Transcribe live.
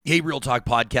Hey, Real Talk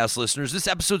podcast listeners. This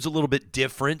episode's a little bit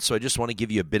different, so I just want to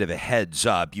give you a bit of a heads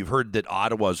up. You've heard that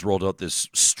Ottawa's rolled out this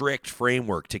strict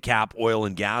framework to cap oil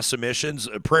and gas emissions.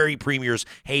 Prairie premiers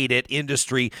hate it.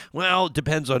 Industry, well, it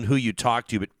depends on who you talk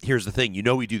to, but here's the thing. You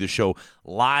know we do the show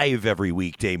live every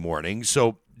weekday morning,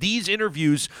 so these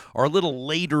interviews are a little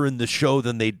later in the show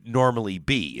than they'd normally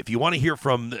be. If you want to hear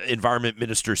from Environment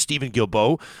Minister Stephen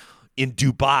Guilbeault in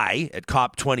Dubai at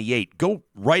COP28, go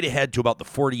right ahead to about the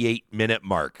 48-minute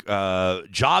mark.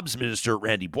 Jobs Minister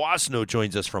Randy Boissonnault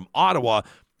joins us from Ottawa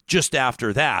just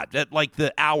after that, at like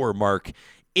the hour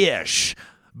mark-ish.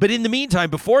 But in the meantime,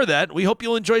 before that, we hope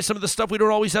you'll enjoy some of the stuff we don't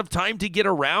always have time to get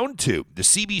around to. The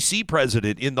CBC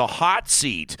president in the hot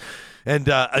seat, and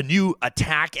a new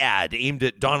attack ad aimed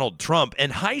at Donald Trump,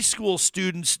 and high school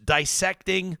students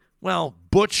dissecting, well,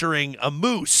 butchering a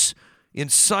moose in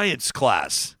science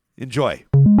class. Enjoy.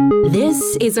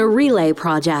 This is a relay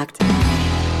project.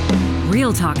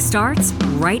 Real Talk starts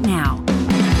right now.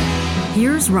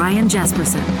 Here's Ryan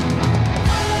Jesperson.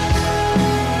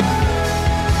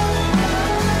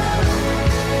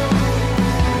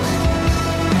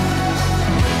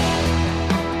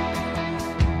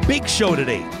 Big show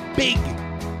today.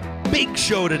 Big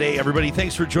show today, everybody.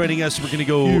 Thanks for joining us. We're going to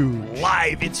go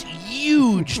live. It's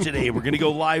huge today. We're going to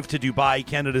go live to Dubai.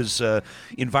 Canada's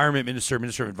Environment Minister of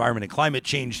Environment and Climate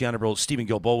Change, the Honourable Stephen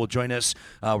Guilbeault, will join us.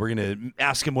 We're going to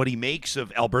ask him what he makes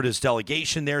of Alberta's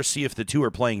delegation there, see if the two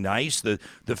are playing nice, the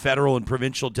federal and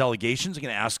provincial delegations. I'm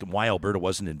going to ask him why Alberta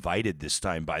wasn't invited this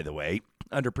time, by the way.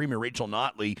 Under Premier Rachel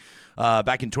Notley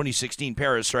back in 2016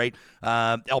 Paris, right?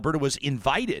 Alberta was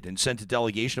invited and sent a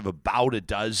delegation of about a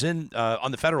dozen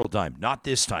on the federal dime. Not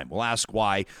this time. We'll ask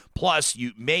why. Plus,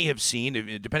 you may have seen,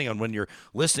 depending on when you're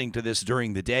listening to this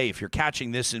during the day, if you're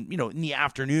catching this in the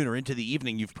afternoon or into the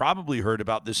evening, you've probably heard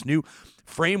about this new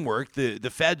framework.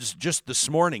 The feds just this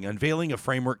morning unveiling a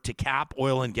framework to cap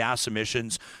oil and gas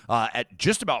emissions at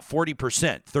just about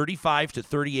 40%, 35 to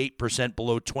 38%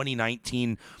 below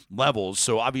 2019 levels.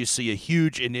 So obviously a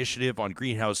huge initiative on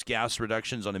greenhouse gas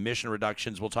reductions, on emission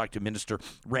reductions. We'll talk to Minister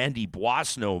Randy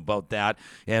Boissonnault about that.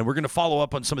 And we're going to follow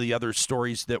up on some of the other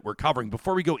stories that we're covering.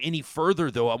 Before we go any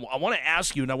further, though, I want to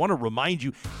ask you, and I want to remind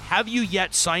you, have you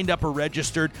yet signed up or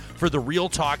registered for the Real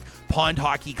Talk Pond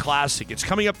Hockey Classic? It's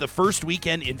coming up the first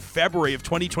weekend in February of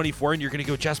 2024, and you're going to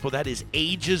go, Jespo, that is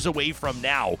ages away from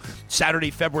now, Saturday,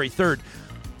 February 3rd.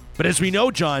 But as we know,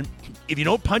 John, if you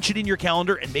don't punch it in your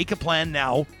calendar and make a plan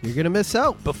now, you're going to miss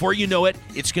out. Before you know it,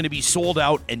 it's going to be sold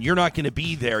out and you're not going to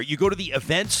be there. You go to the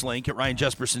events link at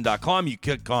ryanjesperson.com. You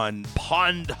click on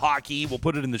Pond Hockey. We'll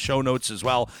put it in the show notes as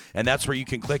well. And that's where you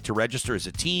can click to register as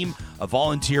a team, a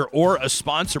volunteer, or a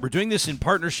sponsor. We're doing this in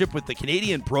partnership with the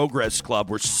Canadian Progress Club.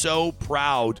 We're so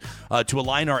proud to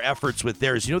align our efforts with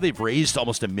theirs. You know, they've raised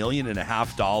almost $1.5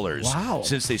 million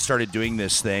since they started doing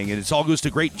this thing. And it all goes to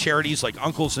great charities like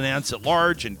Uncles and Aunts at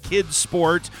Large and Kids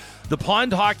Sport. The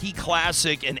Pond Hockey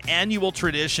Classic, an annual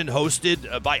tradition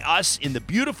hosted by us in the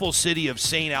beautiful city of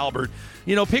St. Albert.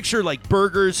 You know, picture like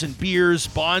burgers and beers,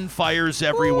 bonfires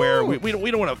everywhere. We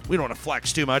don't want to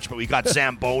flex too much, but we got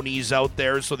Zambonis out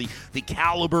there, so the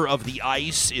caliber of the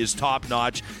ice is top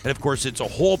notch, and of course it's a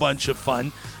whole bunch of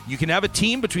fun. You can have a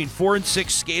team between 4 and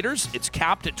 6 skaters. It's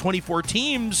capped at 24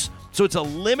 teams, so it's a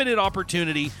limited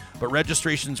opportunity, but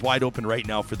registration's wide open right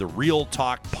now for the Real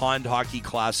Talk Pond Hockey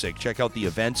Classic. Check out the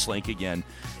events link again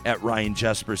at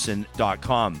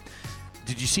ryanjesperson.com.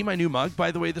 Did you see my new mug,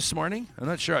 by the way, this morning? I'm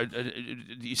not sure. Do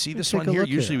you see this one here?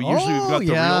 Usually we've got the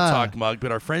Real Talk mug,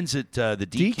 but our friends at the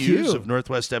DQs of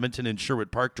Northwest Edmonton and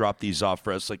Sherwood Park dropped these off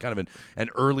for us, like kind of an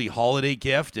early holiday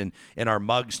gift. And our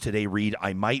mugs today read,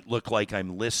 "I might look like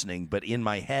I'm listening, but in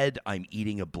my head, I'm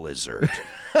eating a blizzard."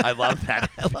 I love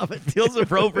that. I love it. Feels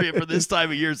appropriate for this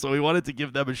time of year, so we wanted to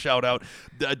give them a shout out.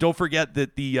 Don't forget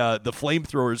that the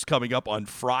flamethrower is coming up on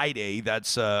Friday.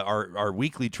 That's our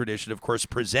weekly tradition, of course,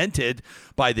 presented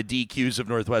by the DQs of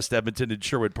Northwest Edmonton and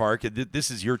Sherwood Park. And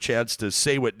this is your chance to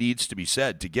say what needs to be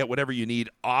said, to get whatever you need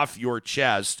off your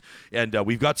chest. And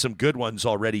we've got some good ones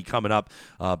already coming up.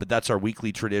 But that's our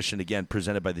weekly tradition, again,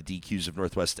 presented by the DQs of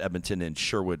Northwest Edmonton and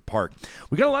Sherwood Park.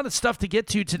 We got a lot of stuff to get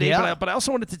to today, but I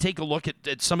also wanted to take a look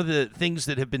at some of the things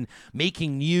that have been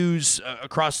making news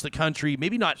across the country.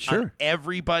 Maybe not on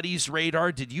everybody's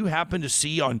radar. Did you happen to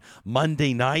see on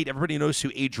Monday night? Everybody knows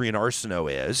who Adrienne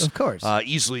Arsenault is. Of course.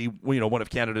 Easily, one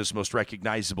of Canada's most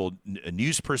recognizable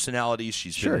news personalities.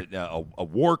 She's been a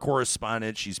war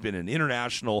correspondent. She's been an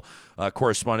international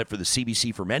correspondent for the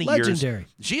CBC for many Legendary. years.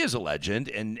 She is a legend,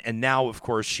 and now, of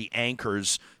course, she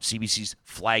anchors CBC's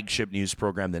flagship news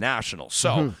program, The National.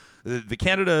 So the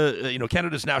Canada,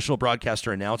 Canada's national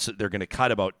broadcaster announced that they're going to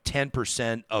cut about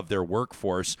 10% of their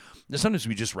workforce. Now, sometimes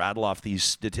we just rattle off these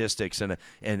statistics, and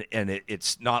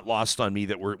it's not lost on me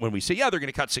that when we say, they're going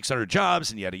to cut 600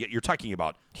 jobs, and you're talking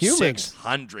about humans.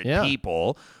 600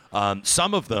 people.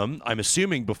 Some of them, I'm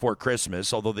assuming, before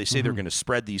Christmas, although they say they're going to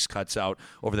spread these cuts out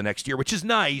over the next year, which is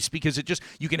nice because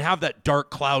you can have that dark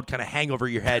cloud kind of hang over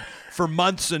your head for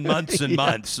months and months and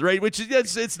months, right? Which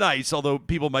is it's nice, although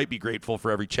people might be grateful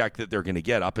for every check that they're going to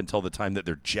get up until the time that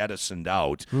they're jettisoned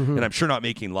out, and I'm sure not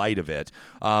making light of it.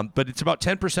 But it's about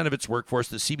 10% of its workforce.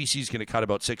 The CBC is going to cut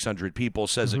about 600 people,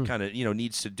 says it kind of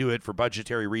needs to do it for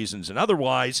budgetary reasons and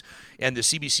otherwise. And the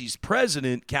CBC's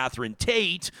president, Catherine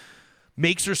Tate,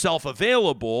 makes herself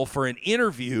available for an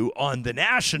interview on The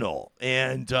National.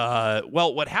 And,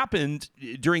 what happened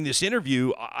during this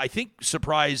interview, I think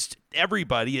surprised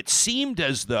everybody. It seemed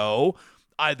as though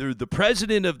either the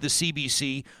president of the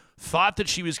CBC thought that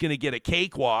she was going to get a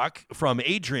cakewalk from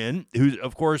Adrian, who,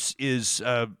 of course, is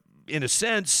in a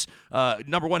sense,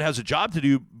 number one, has a job to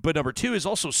do, but number two is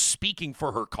also speaking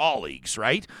for her colleagues,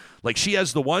 right? Like she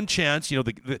has the one chance,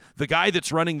 the guy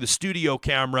that's running the studio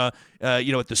camera,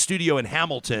 at the studio in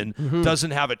Hamilton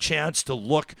doesn't have a chance to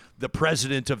look the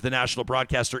president of the national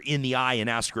broadcaster in the eye and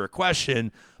ask her a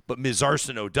question, but Ms.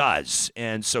 Arsenault does.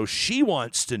 And so she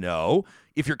wants to know,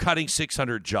 if you're cutting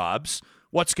 600 jobs,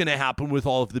 what's going to happen with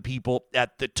all of the people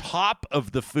at the top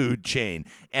of the food chain?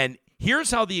 And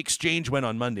here's how the exchange went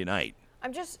on Monday night.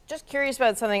 I'm just curious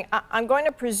about something. I'm going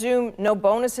to presume no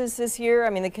bonuses this year. I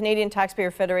mean, the Canadian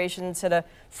Taxpayer Federation said a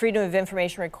Freedom of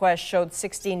Information request showed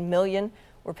 16 million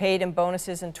were paid in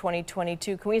bonuses in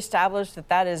 2022. Can we establish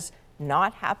that is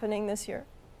not happening this year?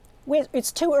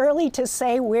 It's too early to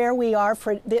say where we are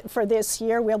for this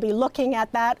year. We'll be looking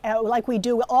at that like we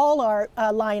do all our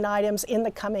line items in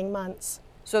the coming months.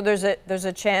 So there's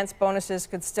a chance bonuses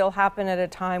could still happen at a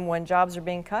time when jobs are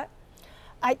being cut?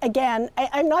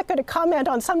 I'm not going to comment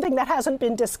on something that hasn't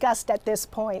been discussed at this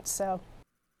point, so.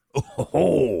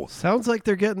 Oh, sounds like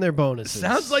they're getting their bonuses.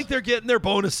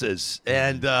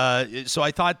 And so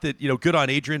I thought that, good on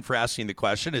Adrian for asking the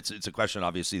question. It's a question,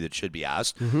 obviously, that should be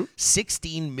asked.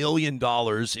 $16 million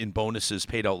in bonuses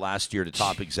paid out last year to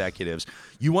top executives.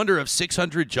 You wonder if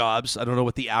 600 jobs, I don't know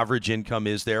what the average income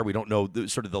is there. We don't know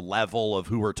sort of the level of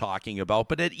who we're talking about,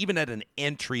 but even at an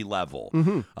entry level,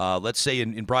 let's say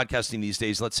in broadcasting these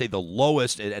days, let's say the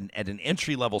lowest at an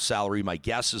entry level salary, my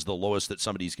guess is the lowest that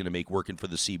somebody's going to make working for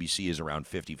the CBC is around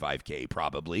 $55K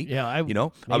probably. Yeah, I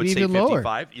would say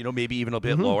 55, maybe even a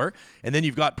bit lower. And then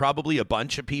you've got probably a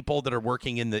bunch of people that are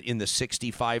working in the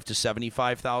 65 to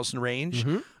 75,000 range.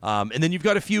 And then you've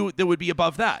got a few that would be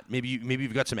above that. Maybe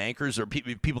you've got some anchors or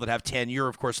people that have tenure.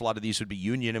 Of course, a lot of these would be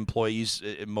union employees.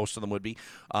 Most of them would be,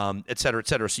 et cetera, et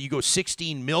cetera. So you go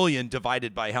 16 million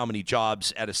divided by how many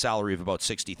jobs at a salary of about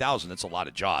 60,000. That's a lot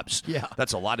of jobs. Yeah.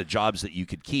 That's a lot of jobs that you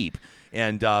could keep.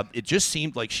 And it just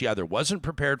seemed like she either wasn't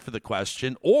prepared for the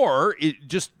question or it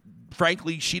just,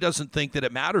 frankly, she doesn't think that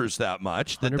it matters that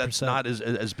much, that's not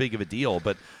as big of a deal.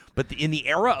 But in the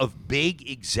era of big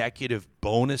executive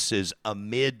bonuses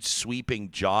amid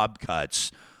sweeping job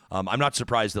cuts, I'm not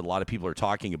surprised that a lot of people are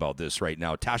talking about this right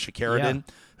now. Tasha Karadan,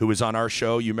 who was on our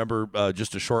show, you remember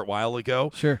just a short while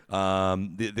ago? Sure.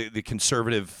 The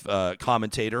conservative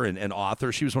commentator and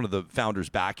author. She was one of the founders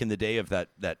back in the day of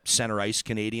that Center Ice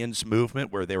Canadians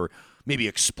movement, where they were maybe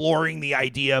exploring the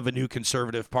idea of a new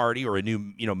conservative party or a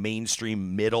new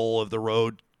mainstream middle of the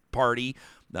road party.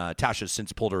 Tasha's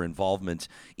since pulled her involvement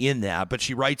in that, but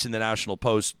she writes in the National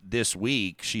Post this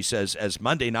week, she says, as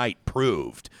Monday night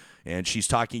proved, and she's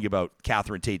talking about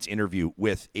Catherine Tate's interview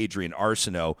with Adrian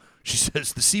Arsenault. She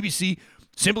says the CBC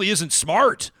simply isn't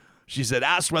smart. She said,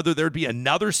 asked whether there'd be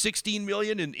another $16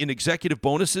 million in executive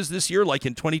bonuses this year, like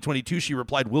in 2022. She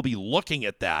replied, we'll be looking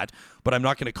at that, but I'm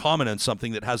not going to comment on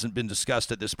something that hasn't been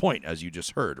discussed at this point, as you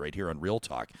just heard right here on Real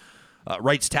Talk.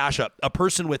 Writes Tasha, a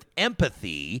person with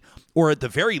empathy, or at the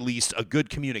very least a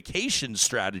good communication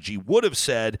strategy, would have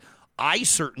said, I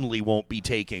certainly won't be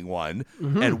taking one,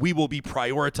 and we will be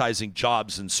prioritizing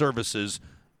jobs and services,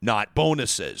 not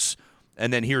bonuses.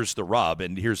 And then here's the rub,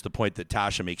 and here's the point that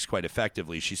Tasha makes quite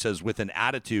effectively. She says, with an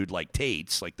attitude like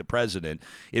Tate's, like the president,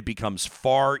 it becomes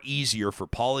far easier for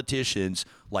politicians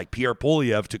like Pierre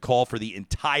Poilievre to call for the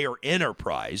entire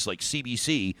enterprise, like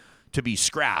CBC, to be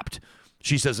scrapped.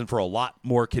 She says, and for a lot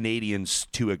more Canadians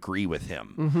to agree with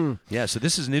him. Yeah, so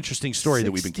this is an interesting story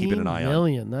that we've been keeping an eye on. 16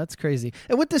 million, that's crazy.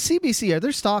 And with the CBC, are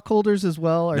there stockholders as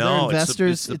well? Are there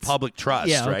investors? It's the public trust,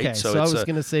 yeah, okay. right? So I was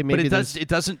going to say maybe but it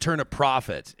doesn't turn a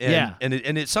profit. And, yeah.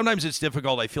 And sometimes it's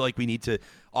difficult. I feel like we need to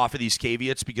off of these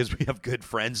caveats because we have good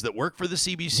friends that work for the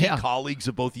CBC, colleagues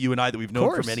of both you and I that we've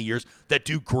known for many years that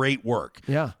do great work.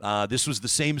 Yeah. This was the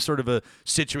same sort of a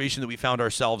situation that we found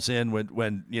ourselves in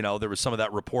when there was some of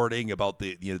that reporting about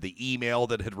the email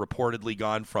that had reportedly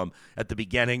gone from, at the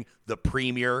beginning, the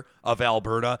Premier of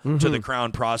Alberta to the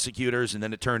Crown prosecutors, and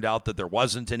then it turned out that there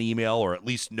wasn't an email, or at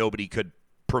least nobody could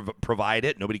provide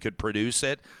it. Nobody could produce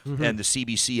it. And the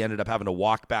CBC ended up having to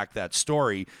walk back that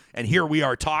story. And here we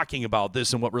are talking about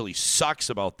this. And what really sucks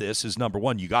about this is, number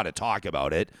one, you got to talk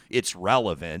about it. It's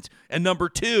relevant. And number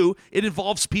two, it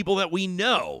involves people that we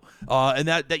know. And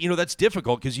that's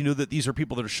difficult because you know that these are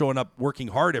people that are showing up working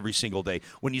hard every single day.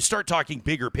 When you start talking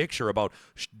bigger picture about,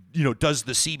 does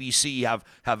the CBC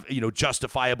have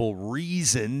justifiable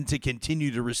reason to continue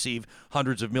to receive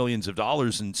hundreds of millions of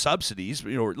dollars in subsidies,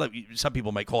 or some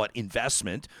people might call it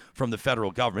investment from the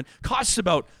federal government, costs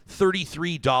about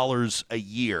 $33 a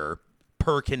year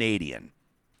per Canadian.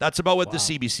 That's about what the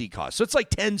CBC costs. So it's like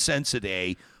 10 cents a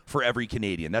day for every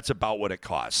Canadian. That's about what it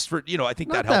costs. I think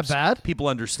not that helps that bad. People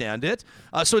understand it.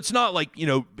 So it's not like,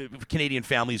 Canadian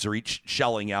families are each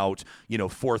shelling out,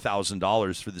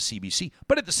 $4,000 for the CBC.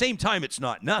 But at the same time, it's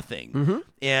not nothing.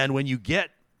 And when you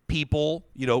get people,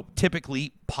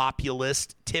 typically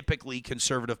populist, typically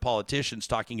conservative politicians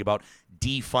talking about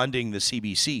defunding the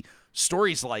CBC,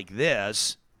 stories like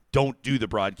this don't do the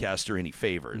broadcaster any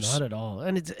favors. Not at all.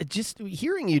 And it's just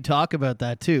hearing you talk about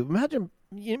that too.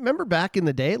 You remember back in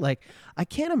the day, like, I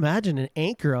can't imagine an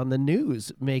anchor on the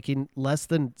news making less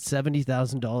than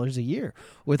 $70,000 a year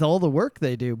with all the work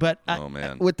they do. But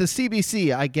with the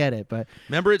CBC, I get it. But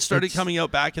remember, it started coming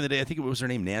out back in the day. I think it was her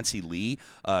name, Nancy Lee.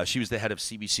 She was the head of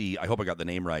CBC. I hope I got the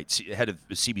name right. Head of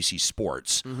CBC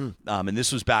Sports. And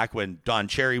this was back when Don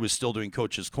Cherry was still doing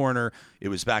Coach's Corner. It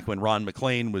was back when Ron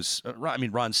McLean was.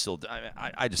 Ron's still.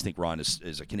 I just think Ron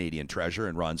is a Canadian treasure,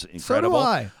 and Ron's incredible.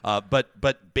 So do I.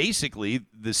 But basically,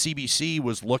 the CBC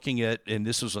was looking at, and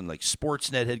this was when like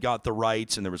Sportsnet had got the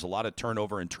rights, and there was a lot of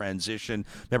turnover and transition.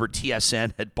 Remember,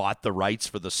 TSN had bought the rights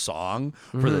for the song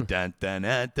for the dun dun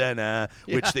dun dun,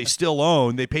 which they still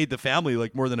own. They paid the family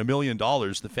like more than $1 million,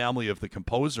 the family of the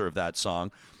composer of that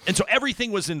song, and so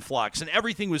everything was in flux and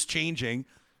everything was changing.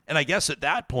 And I guess at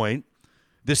that point,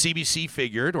 the CBC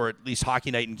figured, or at least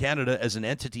Hockey Night in Canada as an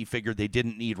entity figured, they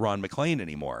didn't need Ron McLean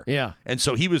anymore. Yeah. And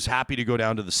so he was happy to go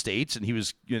down to the States, and he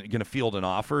was going to field an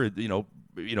offer,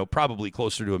 probably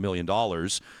closer to $1 million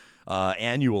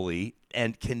annually.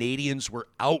 And Canadians were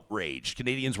outraged.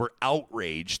 Canadians were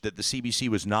outraged that the CBC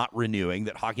was not renewing,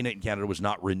 that Hockey Night in Canada was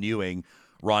not renewing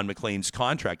Ron McLean's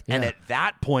contract. Yeah. And at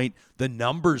that point, the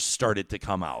numbers started to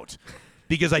come out.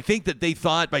 Because I think that they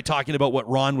thought by talking about what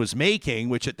Ron was making,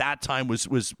 which at that time was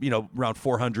around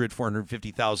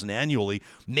 $450,000 annually,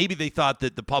 maybe they thought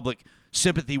that the public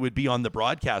sympathy would be on the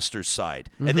broadcaster's side.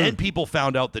 And then people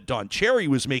found out that Don Cherry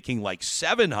was making like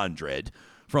 $700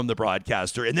 from the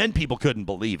broadcaster, and then people couldn't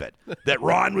believe it. That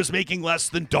Ron was making less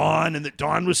than Don, and that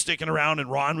Don was sticking around, and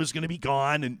Ron was going to be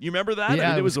gone. And you remember that?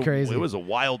 Yeah, it was crazy. It was a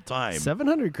wild time.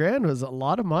 $700,000 was a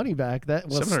lot of money back then.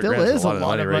 Well, still is a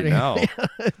lot of money right now.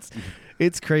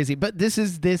 It's crazy, but this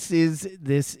is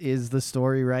the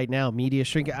story right now. Media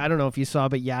shrinking. I don't know if you saw,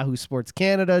 but Yahoo Sports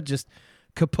Canada just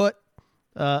kaput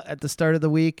at the start of the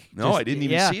week. No, I didn't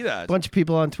even see that. A bunch of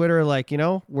people on Twitter are like,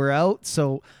 we're out.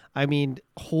 So I mean,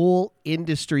 whole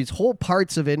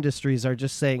parts of industries are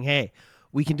just saying, hey,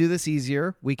 we can do this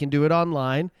easier. We can do it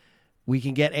online. We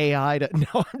can get AI to...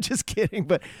 No, I'm just kidding.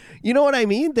 But you know what I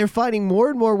mean? They're finding more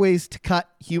and more ways to cut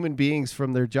human beings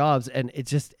from their jobs. And it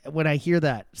just... When I hear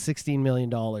that, $16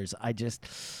 million, I just...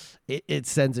 It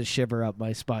sends a shiver up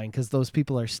my spine because those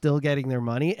people are still getting their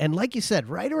money. And like you said,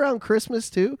 right around Christmas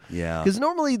too. Yeah. Because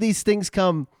normally these things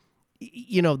come...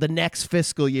 the next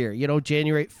fiscal year,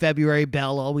 January, February,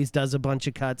 Bell always does a bunch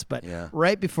of cuts, but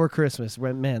right before Christmas, that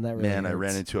really hurts. I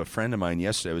ran into a friend of mine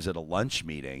yesterday. I was at a lunch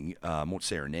meeting. I won't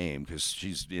say her name because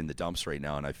she's in the dumps right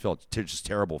now, and I felt just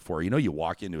terrible for her. You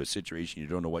walk into a situation, you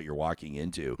don't know what you're walking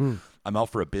into. I'm out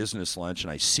for a business lunch,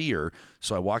 and I see her,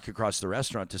 so I walk across the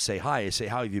restaurant to say hi. I say,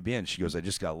 how have you been? She goes, I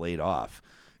just got laid off.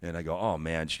 And I go, oh,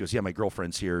 man. She goes, yeah, my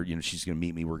girlfriend's here. She's going to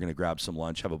meet me. We're going to grab some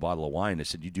lunch, have a bottle of wine. I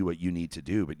said, you do what you need to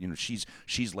do. But,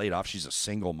 she's laid off. She's a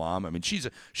single mom. I mean,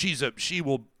 she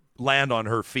will land on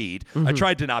her feet. I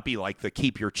tried to not be like the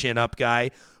keep your chin up guy,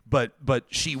 but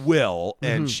she will.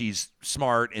 And she's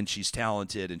smart and she's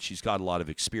talented and she's got a lot of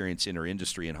experience in her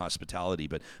industry in hospitality.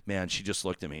 But man, she just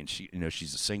looked at me and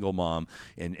she's a single mom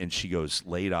and she goes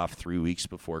laid off 3 weeks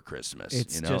before Christmas.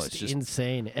 It's just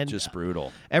insane and just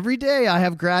brutal. Every day I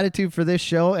have gratitude for this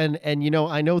show and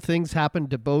I know things happen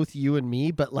to both you and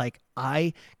me, but like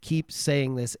I keep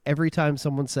saying this every time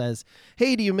someone says,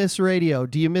 "Hey, do you miss radio?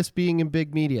 Do you miss being in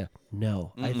big media?"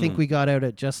 No, I think we got out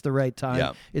at just the right time.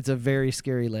 Yeah. It's a very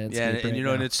scary landscape. Yeah, and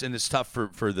right now. and it's tough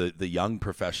for the young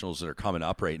professionals that are coming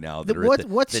up right now.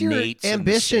 What's your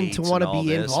ambition to want to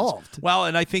be involved? Well,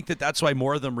 and I think that's why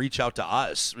more of them reach out to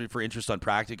us for interest on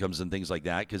practicums and things like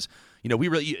that, because we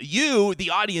really, the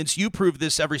audience, you prove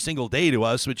this every single day to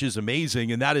us, which is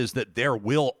amazing, and that is that there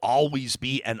will always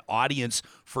be an audience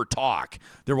for talk.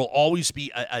 There will always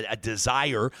be a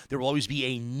desire. There will always be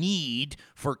a need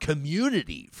for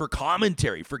community, for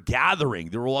commentary, for gathering.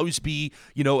 There will always be,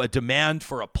 a demand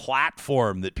for a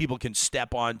platform that people can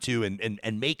step onto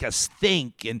and make us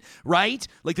think, and right?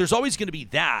 Like there's always going to be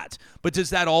that, but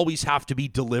does that always have to be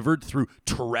delivered through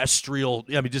terrestrial?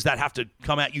 I mean, does that have to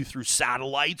come at you through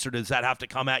satellites, or does that have to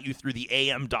come at you through the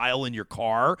AM dial in your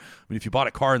car? I mean, if you bought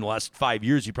a car in the last 5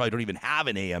 years, you probably don't even have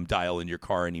an AM dial in your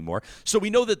car anymore. So we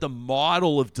know that the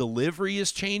model of delivery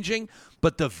is changing,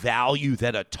 but the value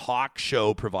that a talk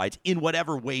show provides in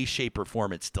whatever way, shape, or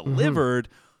form it's delivered,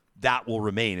 that will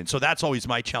remain. And so that's always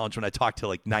my challenge when I talk to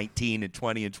like 19 and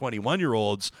 20 and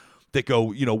 21-year-olds that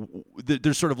go,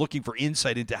 they're sort of looking for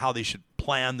insight into how they should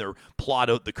plot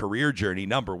out the career journey.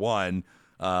 Number one,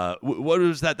 what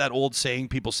is that old saying?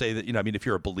 People say that, if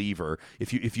you're a believer,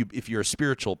 if you're a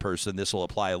spiritual person, this will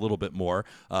apply a little bit more.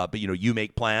 But you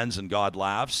make plans and God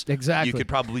laughs. Exactly. You could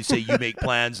probably say you make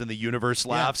plans and the universe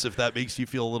laughs if that makes you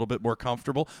feel a little bit more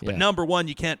comfortable. But number one,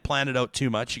 you can't plan it out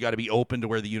too much. You got to be open to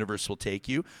where the universe will take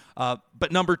you.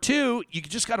 But number two, you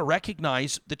just got to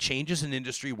recognize the changes in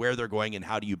industry, where they're going, and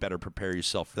how do you better prepare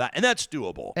yourself for that. And that's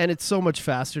doable. And it's so much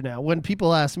faster now. When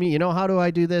people ask me, how do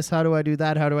I do this? How do I do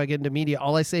that? How do I get into media?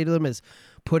 All I say to them is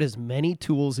put as many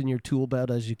tools in your tool belt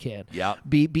as you can. Yeah.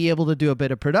 Be able to do a bit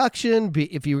of production.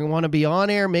 If you want to be on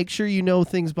air, make sure you know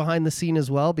things behind the scene as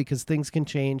well, because things can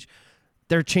change.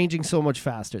 They're changing so much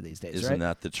faster these days, Isn't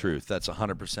that the truth? That's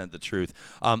 100% the truth.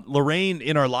 Lorraine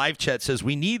in our live chat says,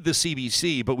 we need the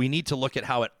CBC, but we need to look at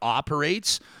how it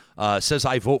operates. Says,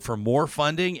 I vote for more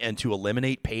funding and to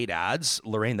eliminate paid ads.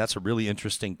 Lorraine, that's a really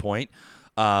interesting point.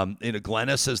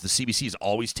 Glenna says the CBC is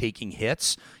always taking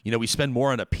hits. We spend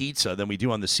more on a pizza than we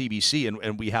do on the CBC,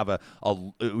 and we have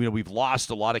we've lost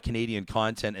a lot of Canadian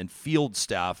content and field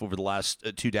staff over the last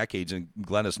 2 decades, and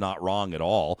Glenna's not wrong at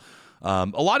all. A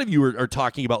lot of you are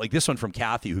talking about, like this one from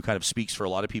Kathy, who kind of speaks for a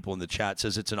lot of people in the chat,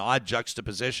 says it's an odd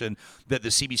juxtaposition that the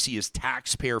CBC is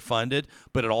taxpayer funded,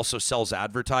 but it also sells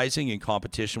advertising in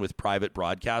competition with private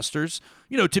broadcasters.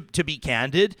 To be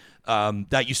candid,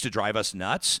 that used to drive us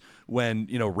nuts when,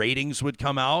 ratings would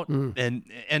come out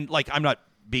and like, I'm not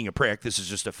being a prick, this is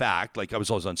just a fact. Like I was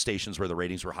always on stations where the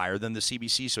ratings were higher than the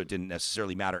CBC, so it didn't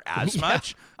necessarily matter as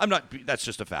much. That's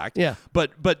just a fact. Yeah.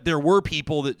 But there were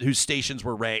people whose stations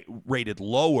were rated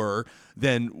lower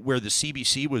than where the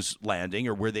CBC was landing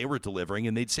or where they were delivering,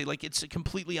 and they'd say like it's a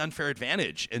completely unfair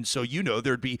advantage. And so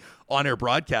there'd be on-air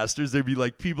broadcasters, there'd be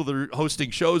like people that are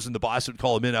hosting shows, and the boss would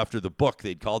call them in after the book.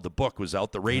 They'd call the book was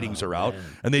out, the ratings are out,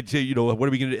 and they'd say, what are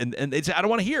we going to do? And they'd say, I don't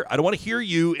want to hear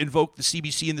you invoke the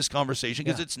CBC in this conversation,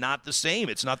 because it's not the same.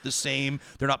 It's not the same.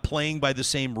 They're not playing by the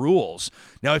same rules.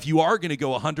 Now, if you are going to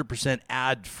go 100%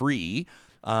 ad-free,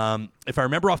 if I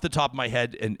remember off the top of my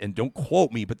head, and don't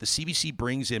quote me, but the CBC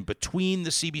brings in, between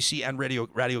the CBC and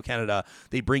Radio Canada,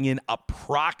 they bring in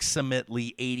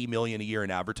approximately $80 million a year in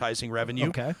advertising revenue.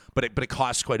 Okay. But it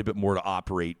costs quite a bit more to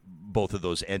operate both of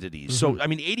those entities. So, I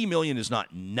mean, $80 million is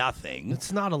not nothing.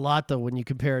 It's not a lot, though, when you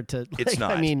compare it to, it's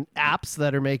not. Apps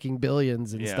that are making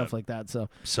billions and stuff like that.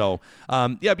 So,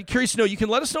 I'd be curious to know. You can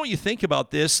let us know what you think about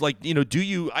this. Like, do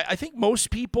you, I think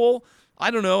most people,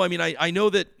 I don't know. I mean, I know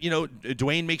that,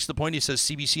 Dwayne makes the point. He says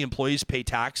CBC employees pay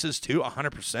taxes too,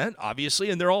 100%, obviously.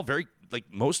 And they're all very, like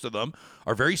most of them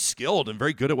are very skilled and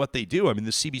very good at what they do. I mean,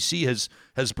 the CBC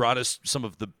has brought us some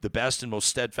of the best and most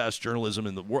steadfast journalism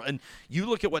in the world. And you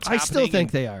look at what's happening. I still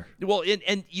think they are. Well,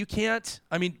 and you can't,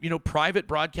 private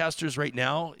broadcasters right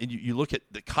now, and you look at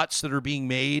the cuts that are being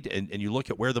made, and you look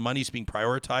at where the money's being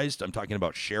prioritized. I'm talking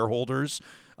about shareholders.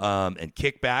 And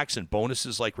kickbacks and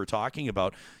bonuses like we're talking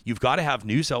about. You've got to have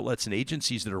news outlets and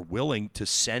agencies that are willing to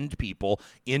send people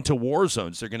into war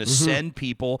zones. They're going to send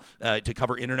people to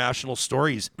cover international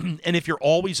stories. And if you're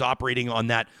always operating on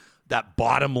that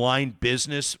bottom line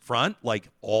business front, like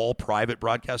all private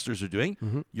broadcasters are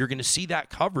doing, you're going to see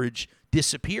that coverage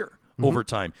disappear. over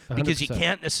time, because you 100%.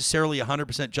 can't necessarily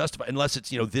 100% justify, unless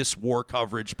it's, this war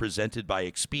coverage presented by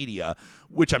Expedia,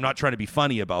 which I'm not trying to be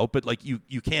funny about, but like you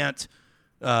can't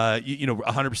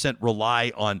 100%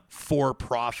 rely on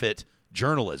for-profit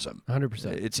journalism.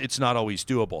 100%. It's not always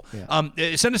doable.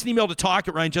 Yeah. Send us an email to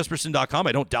talk@ryanjesperson.com.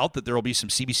 I don't doubt that there will be some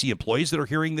CBC employees that are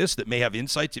hearing this that may have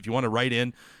insights. If you want to write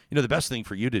in, the best thing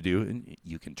for you to do, and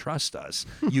you can trust us,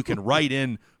 you can write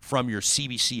in from your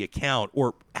CBC account,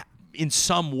 or in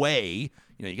some way,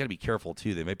 you got to be careful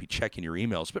too. They might be checking your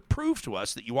emails, but prove to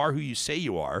us that you are who you say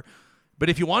you are. But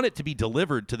if you want it to be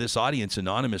delivered to this audience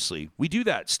anonymously, we do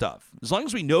that stuff. As long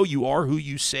as we know you are who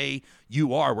you say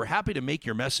you are, we're happy to make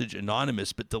your message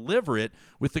anonymous, but deliver it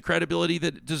with the credibility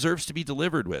that it deserves to be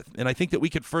delivered with. And I think that we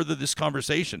could further this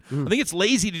conversation. I think it's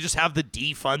lazy to just have the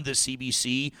defund the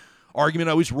CBC argument.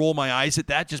 I always roll my eyes at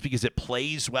that just because it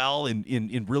plays well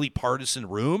in really partisan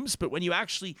rooms. But when you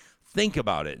actually think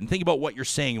about it and think about what you're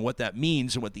saying and what that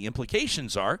means and what the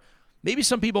implications are, maybe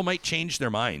some people might change their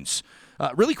minds.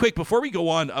 Really quick, before we go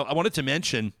on, I wanted to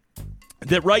mention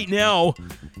that right now,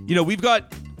 we've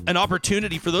got an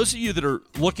opportunity for those of you that are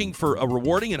looking for a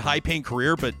rewarding and high-paying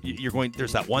career, but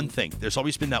there's that one thing. There's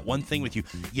always been that one thing with you.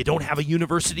 You don't have a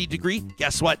university degree?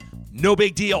 Guess what? No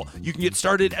big deal. You can get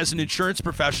started as an insurance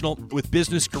professional with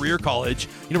Business Career College.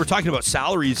 We're talking about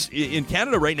salaries. In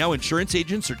Canada right now, insurance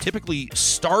agents are typically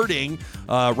starting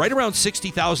right around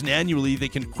 $60,000 annually. They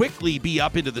can quickly be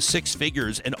up into the six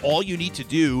figures, and all you need to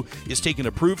do is take an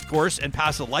approved course and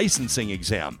pass a licensing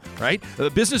exam, right?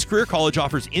 Business Career College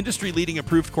offers industry-leading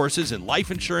approved courses in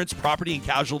life insurance, property and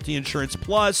casualty insurance.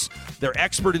 Plus, their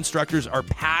expert instructors are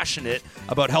passionate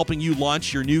about helping you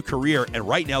launch your new career. And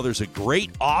right now, there's a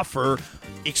great offer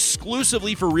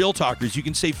exclusively for Real Talkers. You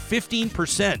can save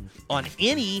 15% on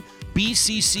any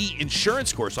BCC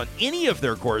insurance course, on any of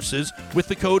their courses, with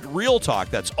the code REALTALK.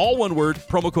 That's all one word,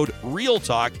 promo code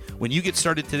REALTALK, when you get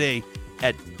started today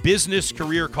at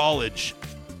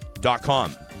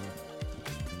businesscareercollege.com.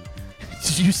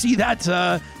 Did you see that?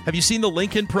 Have you seen the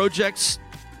Lincoln Project's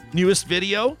newest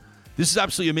video? This is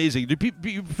absolutely amazing. Are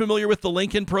you familiar with the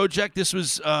Lincoln Project? This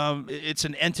was, it's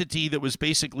an entity that was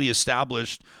basically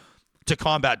established to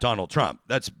combat Donald Trump.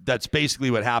 That's basically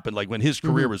what happened, like when his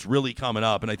career was really coming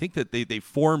up. And I think that they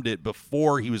formed it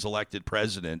before he was elected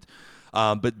president.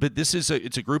 But this is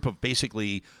it's a group of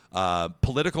basically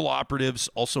political operatives,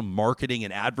 also marketing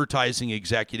and advertising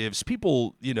executives,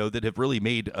 people that have really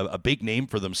made a big name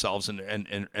for themselves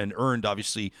and earned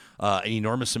obviously an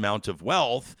enormous amount of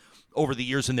wealth over the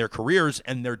years in their careers,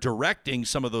 and they're directing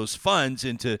some of those funds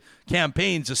into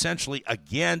campaigns essentially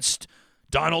against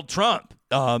Donald Trump.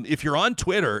 If you're on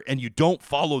Twitter and you don't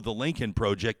follow the Lincoln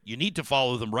Project, you need to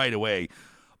follow them right away.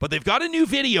 But they've got a new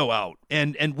video out,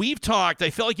 and we've talked, I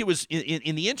felt like it was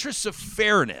in the interests of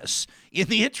fairness, in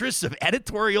the interests of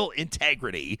editorial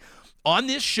integrity. On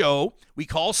this show, we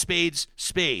call spades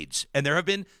spades. And there have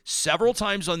been several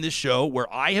times on this show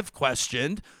where I have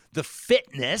questioned the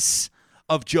fitness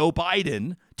of Joe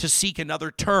Biden to seek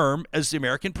another term as the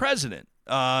American president.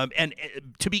 And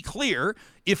to be clear,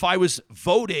 if I was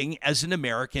voting as an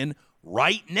American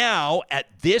right now, at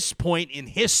this point in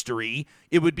history,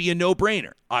 it would be a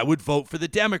no-brainer. I would vote for the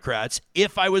Democrats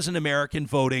if I was an American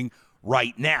voting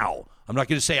right now. I'm not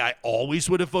going to say I always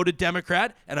would have voted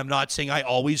Democrat, and I'm not saying I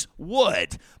always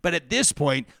would. But at this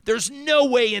point, there's no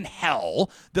way in hell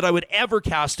that I would ever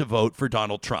cast a vote for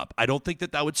Donald Trump. I don't think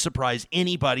that would surprise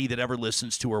anybody that ever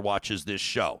listens to or watches this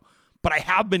show. But I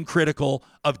have been critical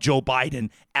of Joe Biden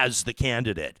as the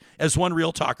candidate. As one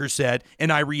Real Talker said,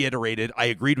 and I reiterated, I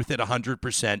agreed with it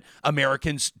 100%,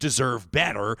 Americans deserve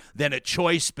better than a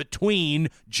choice between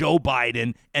Joe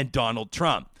Biden and Donald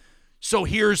Trump. So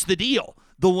here's the deal.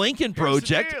 The Lincoln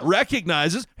Project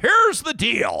recognizes, here's the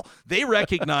deal. They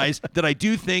recognize that I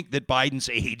do think that Biden's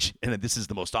age, and this is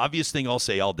the most obvious thing I'll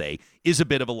say all day, is a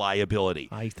bit of a liability.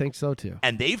 I think so too.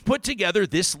 And they've put together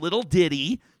this little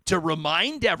ditty to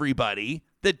remind everybody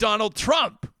that Donald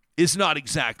Trump is not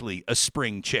exactly a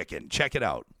spring chicken. Check it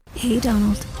out. Hey,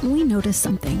 Donald, we noticed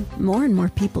something. More and more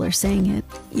people are saying it.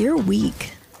 You're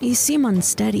weak. You seem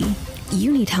unsteady.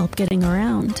 You need help getting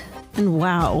around. And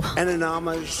wow. An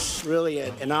anomalous, really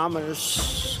an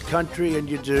anomalous country, and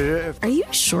you deserve. Are you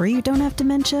sure you don't have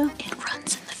dementia? It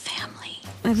runs in the family.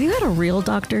 Have you had a real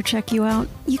doctor check you out?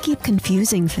 You keep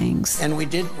confusing things. And we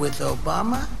did with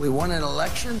Obama. We won an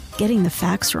election. Getting the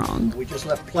facts wrong. We just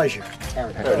left pleasure.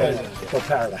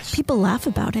 Paradise. People laugh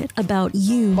about it, about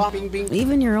you. Bing, bing.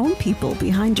 Even your own people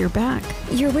behind your back.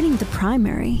 You're winning the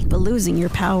primary, but losing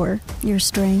your power, your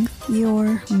strength,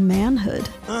 your manhood.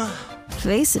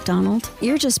 Face it, Donald,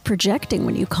 you're just projecting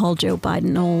when you call Joe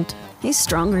Biden old. He's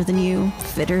stronger than you,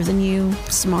 fitter than you,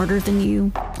 smarter than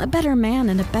you, a better man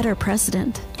and a better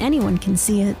president. Anyone can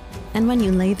see it. And when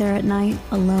you lay there at night,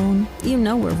 alone, you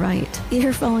know we're right.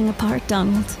 You're falling apart,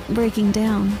 Donald, breaking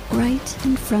down right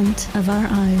in front of our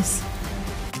eyes.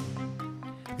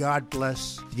 God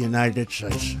bless the United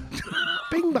States.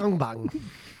 Bing bong bong.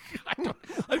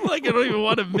 I feel like I don't even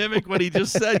want to mimic what he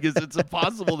just said because it's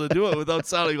impossible to do it without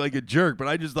sounding like a jerk. But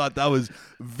I just thought that was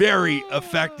very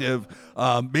effective.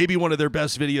 Maybe one of their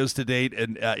best videos to date.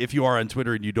 And if you are on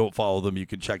Twitter and you don't follow them, you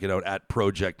can check it out at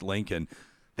Project Lincoln.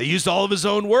 They used all of his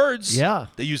own words. Yeah.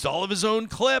 They used all of his own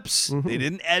clips. Mm-hmm. They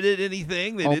didn't edit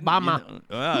anything. They Obama.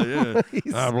 Yeah.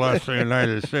 God bless the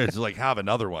United States. It's like, have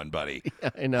another one, buddy. Yeah,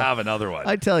 I know. Have another one.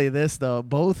 I tell you this, though,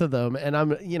 both of them, and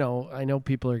I know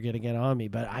people are going to get on me,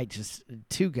 but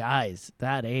two guys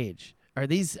that age, are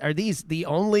these the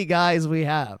only guys we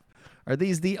have? Are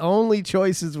these the only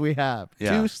choices we have?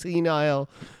 Yeah. Two senile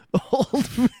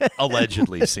old men.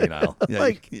 Allegedly senile.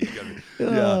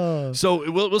 Yeah. So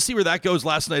we'll see where that goes.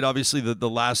 Last night, obviously, the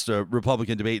last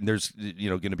Republican debate, and there's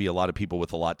going to be a lot of people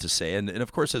with a lot to say. And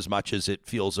of course, as much as it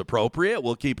feels appropriate,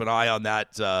 we'll keep an eye on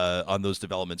that, on those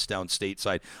developments down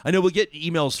stateside. I know we'll get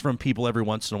emails from people every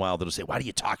once in a while that'll say, why do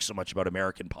you talk so much about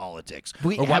American politics?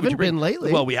 We haven't been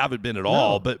lately. Well, we haven't been at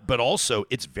all, but also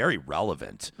it's very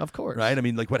relevant. Of course. Right? I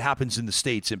mean, like what happens in the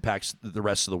States impacts the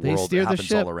rest of the world. It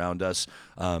happens all around us.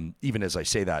 Even as I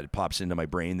say that, it pops into my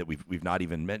brain that we've not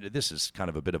even meant. This is kind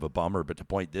of a bit of a bummer, but to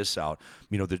point this out,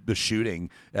 the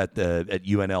shooting at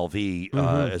UNLV,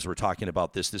 as we're talking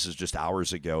about this is just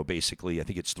hours ago. Basically, I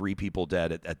think it's 3 people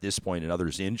dead at this point and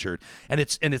others injured, and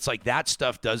it's like that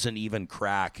stuff doesn't even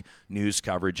crack news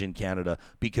coverage in Canada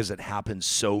because it happens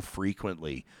so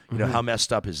frequently. How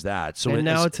messed up is that? So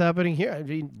now it's happening here. I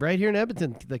mean, right here in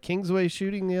Edmonton, the Kingsway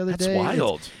shooting the other day. That's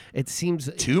wild. It seems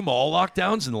 2 mall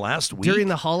lockdowns in the last week during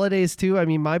the holidays too. I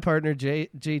mean, my partner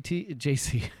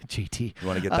JT. You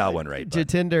want to get that one right.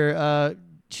 Jatinder,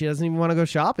 she doesn't even want to go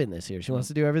shopping this year. She wants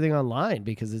to do everything online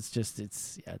because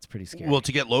it's pretty scary. Well,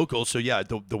 to get local, so yeah,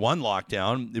 the one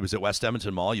lockdown, it was at West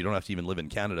Edmonton Mall. You don't have to even live in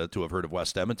Canada to have heard of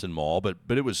West Edmonton Mall, but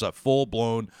it was a full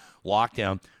blown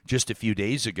lockdown just a few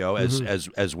days ago,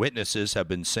 as witnesses have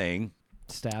been saying.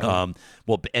 Stabbing.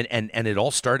 And it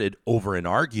all started over an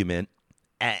argument,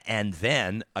 and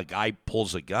then a guy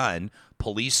pulls a gun.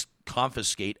 Police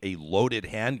confiscate a loaded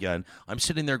handgun. I'm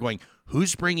sitting there going,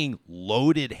 who's bringing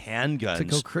loaded handguns to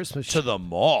go Christmas to the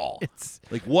mall? It's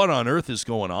like, what on earth is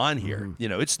going on here?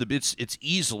 It's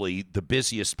easily the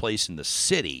busiest place in the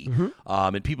city,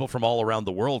 and people from all around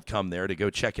the world come there to go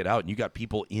check it out. And you got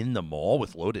people in the mall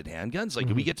with loaded handguns. Like,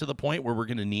 do we get to the point where we're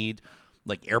going to need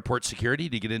like airport security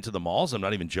to get into the malls? I'm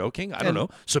not even joking. I don't know.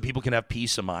 So people can have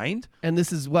peace of mind. And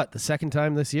this is the second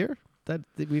time this year that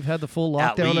we've had the full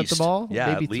lockdown at the mall?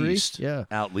 Yeah, maybe at least. 3? Yeah.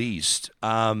 At least.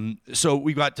 So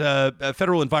we've got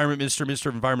Federal Environment Minister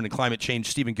of Environment and Climate Change,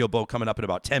 Stephen Guilbeault, coming up in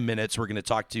about 10 minutes. We're going to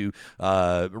talk to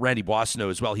Randy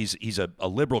Boissonnault as well. He's a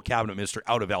Liberal cabinet minister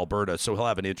out of Alberta, so he'll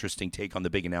have an interesting take on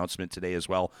the big announcement today as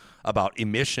well about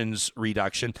emissions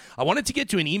reduction. I wanted to get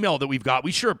to an email that we've got.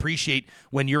 We sure appreciate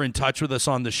when you're in touch with us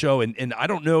on the show, and I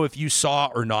don't know if you saw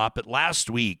or not, but last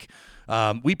week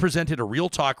we presented a Real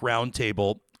Talk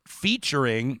Roundtable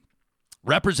featuring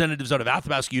representatives out of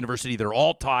Athabasca University that are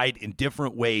all tied in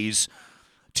different ways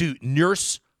to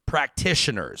nurse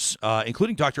practitioners,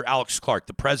 including Dr. Alex Clark,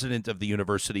 the president of the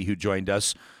university, who joined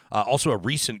us, also a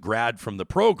recent grad from the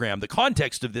program. The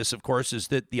context of this, of course, is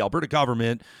that the Alberta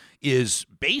government is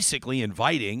basically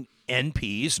inviting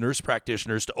NPs, nurse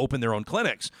practitioners, to open their own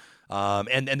clinics.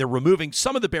 And they're removing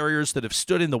some of the barriers that have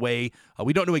stood in the way.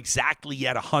 We don't know exactly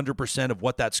yet 100% of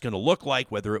what that's going to look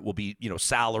like, whether it will be,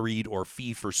 salaried or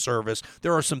fee for service.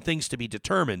 There are some things to be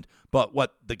determined. But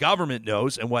what the government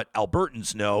knows and what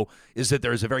Albertans know is that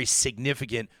there is a very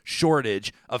significant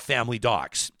shortage of family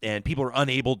docs. And people are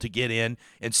unable to get in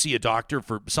and see a doctor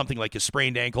for something like a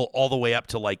sprained ankle all the way up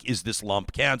to like, is this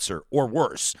lump cancer or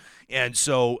worse? And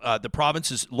so the province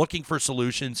is looking for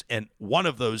solutions. And one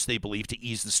of those, they believe, to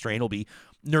ease the strain will be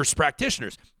nurse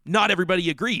practitioners. Not everybody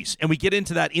agrees, and we get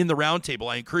into that in the roundtable.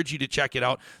 I encourage you to check it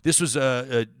out. This was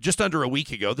just under a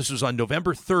week ago. This was on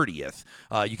November 30th.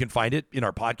 You can find it in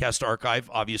our podcast archive,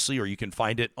 obviously, or you can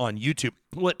find it on YouTube.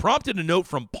 Well, it prompted a note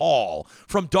from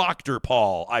Dr.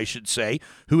 Paul, I should say,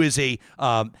 who is a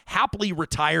happily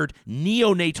retired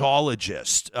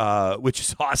neonatologist, which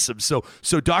is awesome. So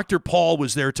Dr. Paul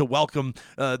was there to welcome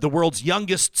the world's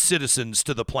youngest citizens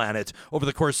to the planet over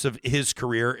the course of his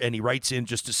career, and he writes in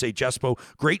just to say, Jespo,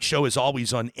 great great show as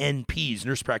always on NPs,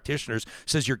 nurse practitioners.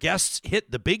 Says your guests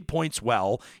hit the big points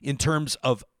well in terms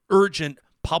of urgent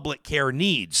public care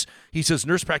needs. He says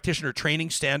nurse practitioner training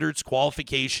standards,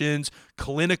 qualifications,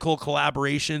 clinical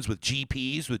collaborations with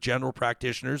GPs, with general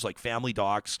practitioners like family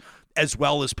docs, as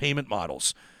well as payment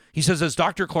models. He says, as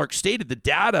Dr. Clark stated, the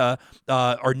data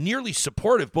are nearly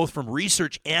supportive both from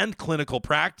research and clinical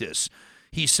practice.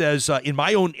 He says, in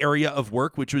my own area of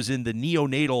work, which was in the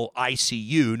neonatal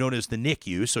ICU, known as the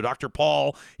NICU, so Dr.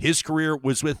 Paul, his career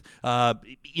was with,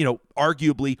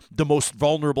 arguably the most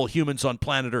vulnerable humans on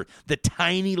planet Earth, the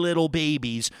tiny little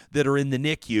babies that are in the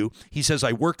NICU. He says,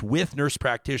 I worked with nurse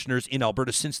practitioners in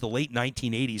Alberta since the late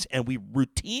 1980s, and we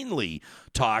routinely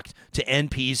talked to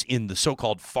NPs in the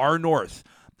so-called far north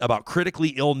about critically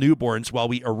ill newborns while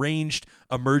we arranged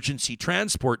emergency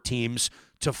transport teams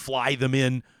to fly them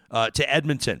in to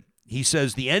Edmonton. He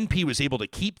says the NP was able to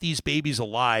keep these babies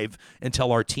alive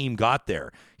until our team got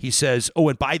there. He says, oh,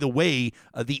 and by the way,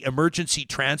 the emergency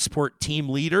transport team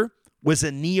leader was a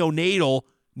neonatal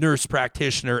nurse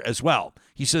practitioner as well.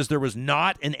 He says there was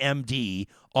not an MD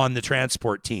on the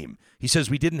transport team. He says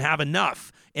we didn't have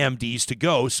enough MDs to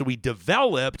go, so we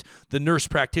developed the nurse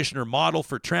practitioner model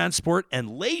for transport and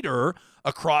later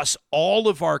across all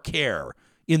of our care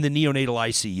in the neonatal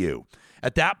ICU.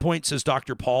 At that point, says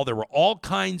Dr. Paul, there were all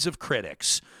kinds of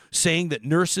critics saying that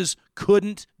nurses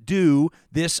couldn't do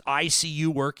this ICU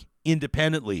work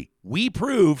independently. We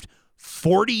proved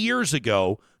 40 years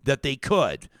ago that they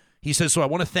could. He says, so I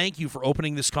want to thank you for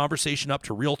opening this conversation up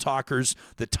to real talkers.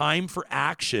 The time for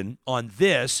action on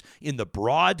this in the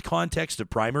broad context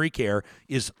of primary care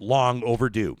is long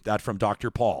overdue. That from Dr.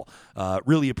 Paul.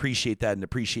 Really appreciate that and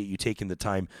appreciate you taking the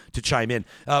time to chime in.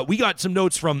 We got some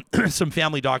notes from some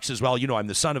family docs as well. You know, I'm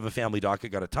the son of a family doc. I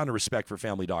got a ton of respect for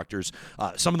family doctors.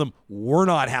 Some of them were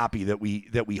not happy that we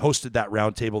hosted that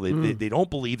roundtable. They don't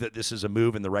believe that this is a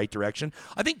move in the right direction.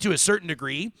 I think to a certain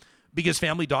degree, because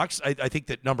family docs, I think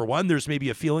that, number one, there's maybe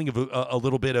a feeling of a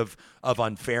little bit of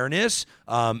unfairness.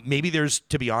 Maybe there's,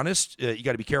 to be honest, you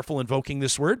got to be careful invoking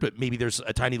this word, but maybe there's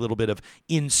a tiny little bit of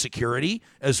insecurity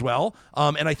as well.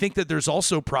 And I think that there's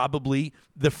also probably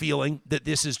the feeling that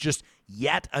this is just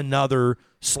yet another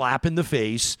slap in the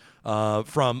face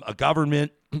from a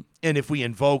government. And if we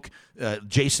invoke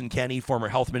Jason Kenney, former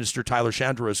health minister, Tyler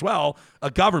Shandro as well,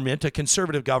 a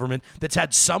conservative government that's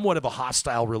had somewhat of a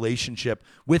hostile relationship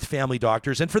with family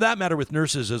doctors and for that matter with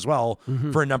nurses as well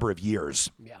for a number of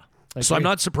years. Yeah. So I'm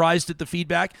not surprised at the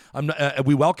feedback.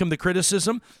 We welcome the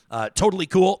criticism. Totally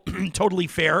cool, totally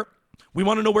fair. We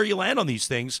want to know where you land on these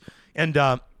things. And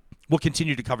we'll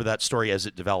continue to cover that story as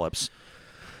it develops.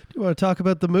 Do you want to talk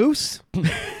about the Moose?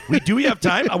 We have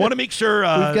time. I want to make sure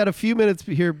we've got a few minutes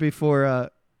here before.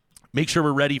 Make sure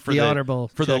we're ready for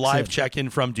the live check-in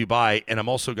from Dubai, and I've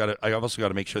also got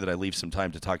to make sure that I leave some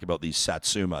time to talk about these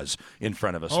Satsumas in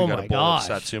front of us. Oh, we got a bowl of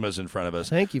Satsumas in front of us.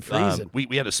 Thank you, Friesen.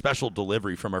 We had a special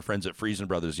delivery from our friends at Friesen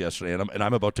Brothers yesterday, and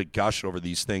I'm about to gush over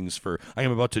these things. I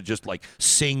am about to just like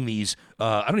sing these.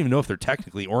 I don't even know if they're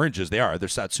technically oranges. They are. They're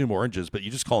Satsuma oranges, but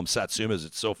you just call them Satsumas.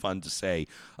 It's so fun to say.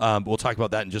 We'll talk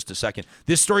about that in just a second.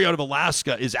 This story out of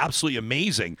Alaska is absolutely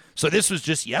amazing. So this was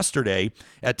just yesterday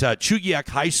at Chugiak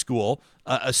High School.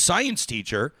 A science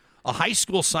teacher, a high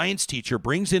school science teacher,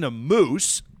 brings in a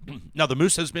moose. Now, the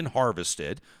moose has been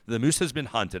harvested. The moose has been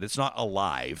hunted. It's not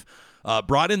alive.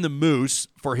 Brought in the moose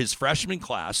for his freshman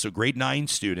class, so grade 9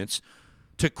 students,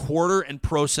 to quarter and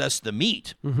process the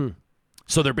meat. Mm-hmm.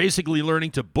 So they're basically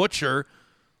learning to butcher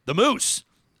the moose.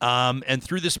 And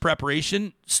through this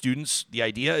preparation, the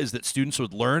idea is that students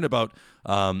would learn about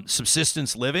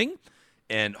subsistence living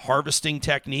and harvesting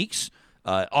techniques.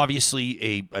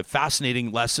 Obviously, a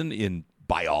fascinating lesson in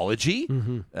biology.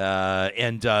 Mm-hmm.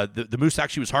 And the moose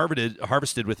actually was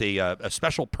harvested with a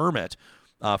special permit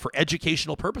for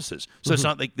educational purposes. So It's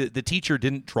not like the teacher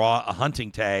didn't draw a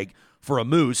hunting tag for a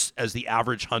moose as the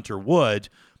average hunter would.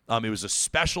 It was a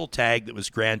special tag that was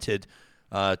granted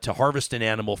to harvest an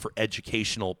animal for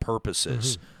educational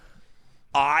purposes. Mm-hmm.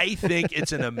 I think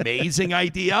it's an amazing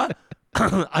idea.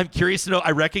 I'm curious to know.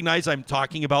 I recognize I'm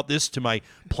talking about this to my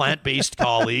plant-based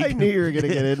colleague. I knew you were going to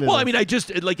get into Well, this. I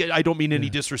mean, I don't mean any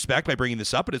disrespect by bringing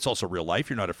this up, but it's also real life.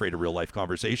 You're not afraid of real life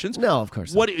conversations. No, of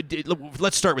course not.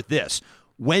 Let's start with this.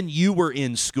 When you were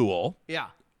in school,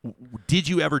 did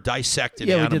you ever dissect an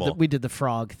animal? We did the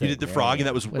frog thing. You did the frog, and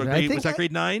that was was that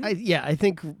grade 9? I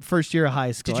think first year of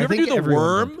high school. Did you ever do the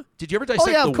worm? Did you ever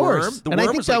dissect the worm? And I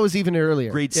think that was even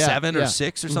earlier. Grade 7 or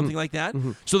 6 or something like that.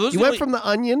 Mm-hmm. So those went from the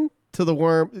onion to the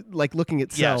worm, like looking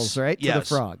at cells, right? To the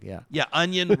frog, yeah. Yeah,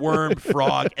 onion, worm,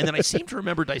 frog. And then I seem to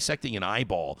remember dissecting an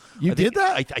eyeball. You did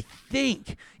that? I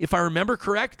think, if I remember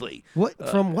correctly. What?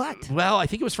 From what? Well, I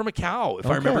think it was from a cow, if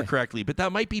I remember correctly. But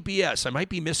that might be BS. I might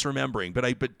be misremembering.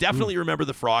 But definitely remember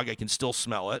the frog. I can still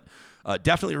smell it.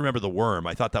 Definitely remember the worm.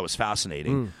 I thought that was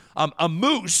fascinating. A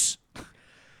moose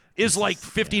is like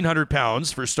 1,500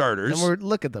 pounds for starters. And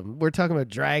look at them. We're talking about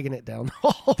dragging it down the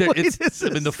hall.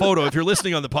 In the photo, if you're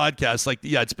listening on the podcast,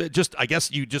 it's just, I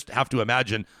guess you just have to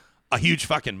imagine a huge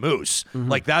fucking moose.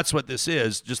 Like that's what this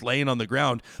is, just laying on the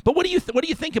ground. But what do you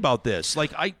think about this?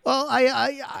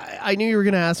 I knew you were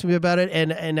going to ask me about it,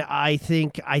 and I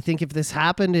think if this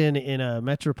happened in a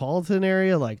metropolitan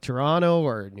area like Toronto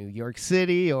or New York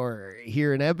City or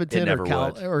here in Edmonton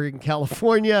or in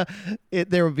California,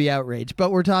 there would be outrage.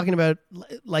 But we're talking about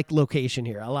like location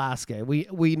here, Alaska.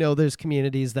 We know there's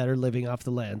communities that are living off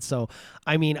the land. So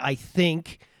I mean, I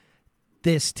think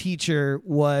this teacher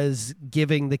was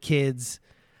giving the kids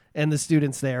and the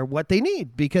students there what they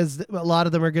need, because a lot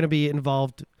of them are going to be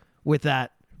involved with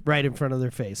that right in front of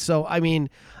their face. So, I mean,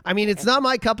 it's not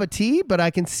my cup of tea, but I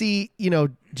can see,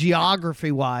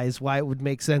 geography wise, why it would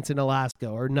make sense in Alaska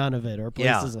or none of it or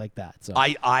places like that. So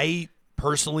I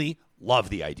personally love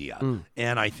the idea.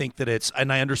 And I think that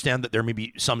and I understand that there may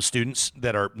be some students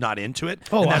that are not into it.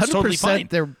 Oh, and that's 100%. Totally fine.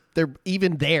 They're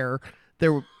even there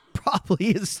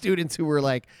probably is students who were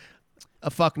like,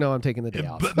 fuck no, I'm taking the day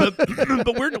off.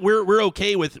 But we're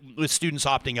okay with students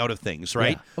opting out of things,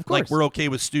 right? Yeah, of course. Like we're okay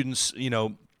with students,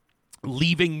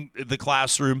 leaving the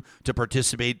classroom to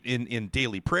participate in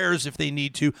daily prayers if they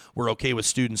need to. We're okay with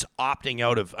students opting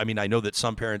out of, I know that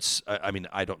some parents,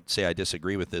 I don't say I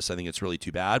disagree with this. I think it's really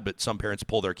too bad, but some parents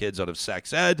pull their kids out of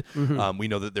sex ed. We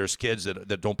know that there's kids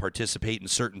that don't participate in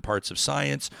certain parts of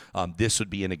science. This would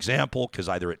be an example, because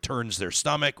either it turns their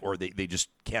stomach or they just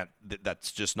can't,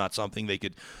 that's just not something they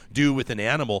could do with an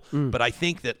animal. But I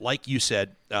think that, like you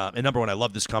said, and number one, I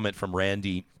love this comment from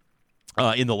Randy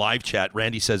in the live chat.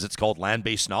 Randy says it's called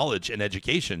land-based knowledge and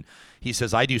education. He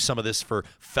says, I do some of this for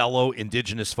fellow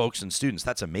Indigenous folks and students.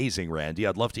 That's amazing, Randy.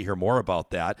 I'd love to hear more about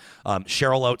that.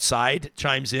 Cheryl Outside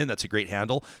chimes in. That's a great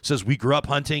handle. Says, we grew up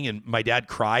hunting, and my dad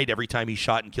cried every time he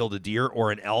shot and killed a deer or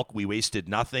an elk. We wasted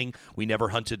nothing. We never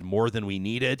hunted more than we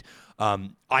needed.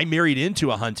 I married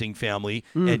into a hunting family,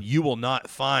 and you will not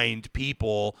find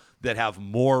people that have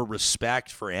more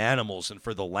respect for animals and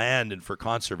for the land and for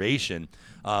conservation.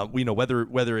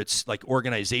 Whether it's like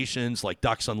organizations like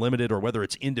Ducks Unlimited or whether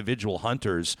it's individual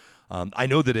hunters. I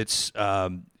know that it's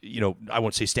I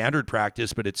won't say standard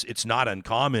practice, but it's not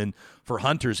uncommon for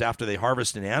hunters after they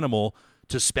harvest an animal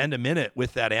to spend a minute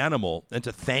with that animal and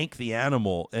to thank the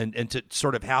animal and to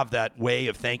sort of have that way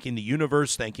of thanking the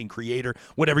universe, thanking Creator,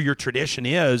 whatever your tradition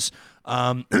is,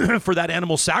 for that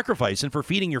animal sacrifice and for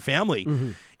feeding your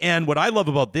family. And what I love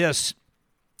about this,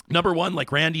 number one,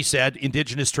 like Randy said,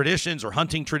 Indigenous traditions or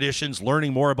hunting traditions,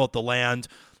 learning more about the land.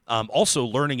 Also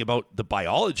learning about the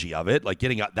biology of it, like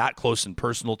getting that close and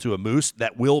personal to a moose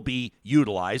that will be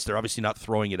utilized. They're obviously not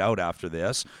throwing it out after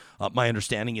this. My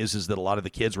understanding is that a lot of the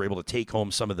kids were able to take home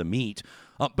some of the meat.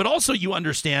 But also you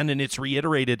understand, and it's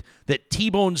reiterated, that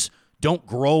T-bones don't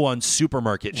grow on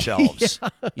supermarket shelves.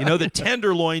 The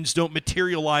tenderloins don't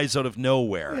materialize out of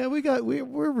nowhere. Yeah,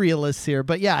 we're realists here.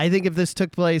 But yeah, I think if this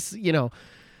took place,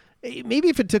 maybe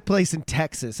if it took place in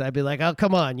Texas, I'd be like, oh,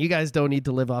 come on, you guys don't need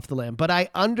to live off the land. But I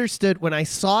understood when I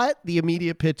saw it, the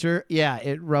immediate picture,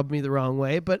 it rubbed me the wrong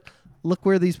way. But look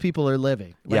where these people are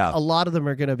living. A lot of them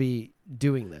are going to be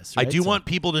doing this. Right? I do want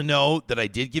people to know that I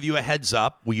did give you a heads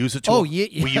up. We use a tool. Oh,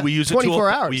 yeah. We use 24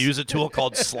 a tool. hours. We use a tool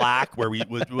called Slack where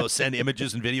we'll send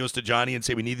images and videos to Johnny and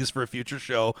say we need this for a future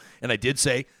show. And I did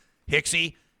say,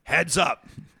 Hixie, heads up.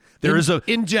 There's a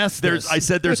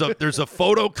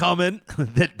photo coming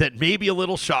that may be a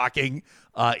little shocking.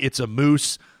 It's a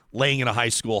moose laying in a high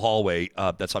school hallway.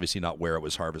 That's obviously not where it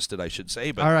was harvested, I should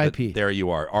say. But R.I.P. There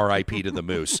you are. R.I.P. to the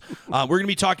moose. We're going to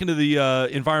be talking to the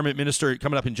environment minister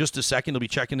coming up in just a second. He'll be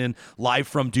checking in live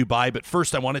from Dubai. But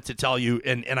first, I wanted to tell you,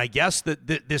 and I guess that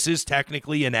this is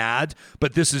technically an ad,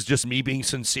 but this is just me being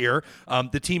sincere.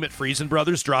 The team at Friesen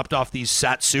Brothers dropped off these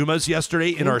Satsumas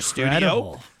yesterday in our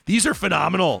studio. These are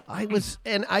phenomenal.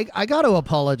 I got to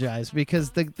apologize because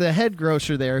the head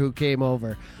grocer there who came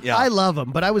over, I love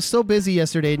him, but I was so busy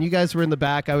yesterday and you guys were in the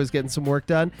back. I was getting some work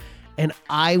done and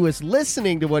I was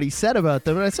listening to what he said about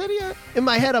them. And I said, in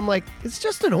my head, I'm like, it's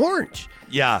just an orange.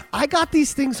 Yeah. I got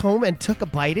these things home and took a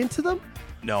bite into them.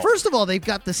 No. First of all, they've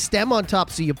got the stem on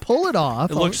top, so you pull it off.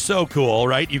 It looks so cool,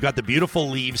 right? You've got the beautiful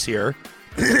leaves here.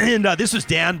 And this is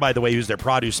Dan, by the way, who's their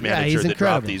produce manager he's that dropped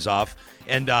incredible. these off.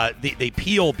 And they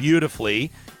peel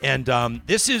beautifully. And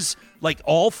this is like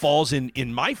all falls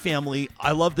in my family.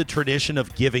 I love the tradition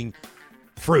of giving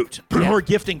fruit or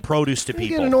gifting produce to You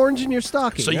people. get an orange in your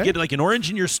stocking. So you right? get like an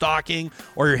orange in your stocking,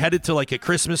 or you're headed to like a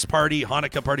Christmas party,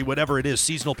 Hanukkah party, whatever it is,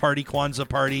 seasonal party, Kwanzaa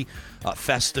party,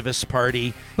 Festivus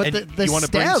party. But and the you want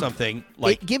to bring stem, something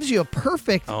like it gives you a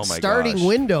perfect Oh my starting gosh.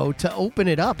 window to open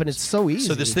it up, and it's so easy.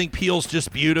 So this thing peels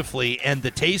just beautifully, and the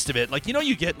taste of it, like,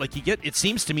 you get, it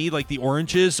seems to me like the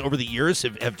oranges over the years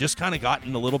have just kind of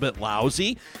gotten a little bit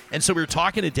lousy. And so we were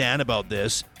talking to Dan about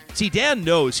this. See, Dan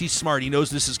knows, he's smart. He knows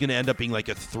this is going to end up being like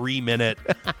a 3-minute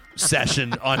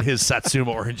session on his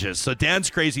Satsuma oranges. So Dan's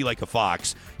crazy like a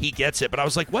fox. He gets it. But I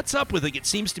was like, what's up with it? It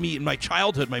seems to me in my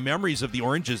childhood, my memories of the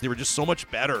oranges, they were just so mumuch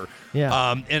better.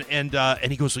 Yeah. And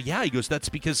he goes, well, yeah. He goes, that's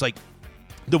because like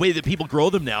the way that people grow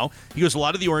them now, he goes, a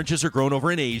lot of the oranges are grown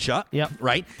over in Asia, Yep.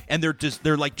 right? And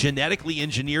they're like genetically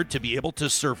engineered to be able to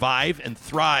survive and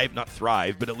thrive, not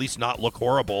thrive, but at least not look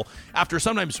horrible after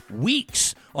sometimes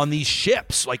weeks on these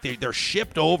ships. Like they're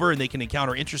shipped over and they can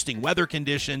encounter interesting weather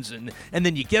conditions, and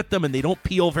then you get them and they don't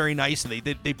peel very nice, and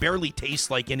they barely taste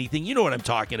like anything. You know what I'm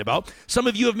talking about. Some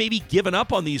of you have maybe given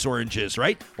up on these oranges,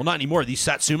 right? Well, not anymore. These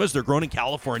Satsumas, they're grown in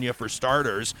California for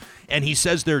starters, and he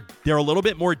says they're a little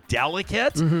bit more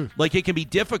delicate. Like it can be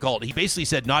difficult. He basically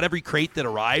said not every crate that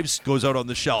arrives goes out on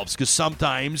the shelves, because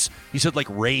sometimes he said like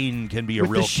rain can be a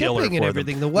With real the killer shipping for and them.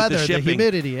 everything, the With weather, the shipping.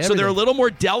 humidity, So they're a everything. little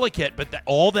more delicate, but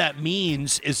all that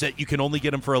means is that you can only get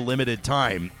them for a limited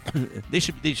time. They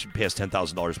should pay us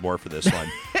 $10,000 more for this one.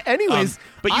 Anyways,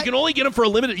 But you can only get them for a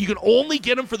limited. You can only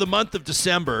get them for the month of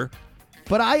December.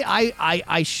 But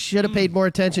I should have paid more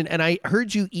attention, and I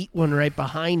heard you eat one right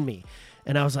behind me,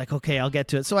 and I was like, okay, I'll get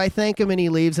to it. So I thank him, and he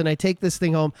leaves, and I take this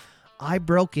thing home. I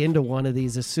broke into one of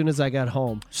these as soon as I got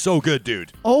home. So good,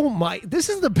 dude. Oh my, this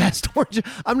is the best orange.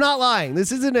 I'm not lying.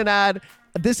 This isn't an ad.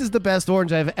 This is the best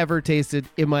orange I've ever tasted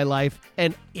in my life,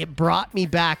 and it brought me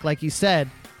back, like you said,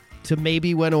 to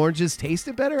maybe when oranges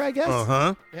tasted better, I guess.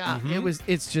 Uh-huh. Yeah,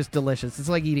 it's just delicious. It's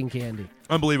like eating candy.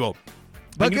 Unbelievable.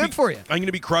 But I'm gonna good for you. I'm going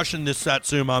to be crushing this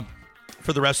Satsuma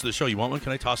for the rest of the show. You want one?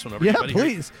 Can I toss one over? Yeah, to you, buddy? Here.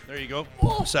 please. There you go.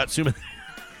 Satsuma.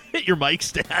 Hit your mic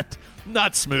stand.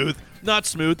 Not smooth. Not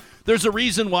smooth. There's a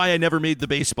reason why I never made the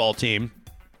baseball team.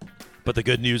 But the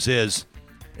good news is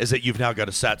that you've now got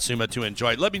a Satsuma to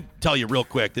enjoy. Let me tell you real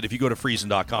quick that if you go to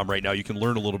Friesen.com right now, you can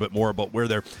learn a little bit more about where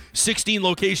their 16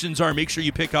 locations are. Make sure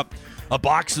you pick up a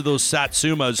box of those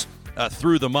Satsumas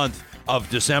through the month of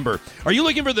December. Are you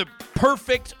looking for the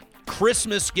perfect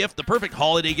Christmas gift, the perfect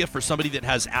holiday gift for somebody that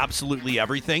has absolutely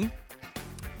everything?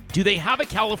 Do they have a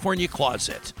California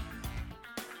closet?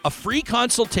 A free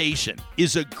consultation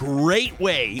is a great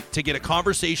way to get a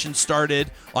conversation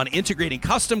started on integrating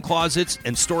custom closets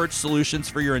and storage solutions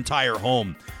for your entire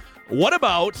home. What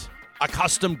about a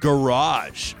custom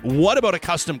garage? What about a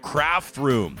custom craft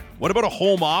room? What about a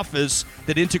home office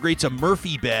that integrates a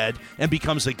Murphy bed and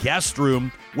becomes a guest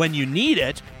room when you need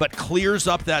it, but clears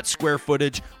up that square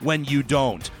footage when you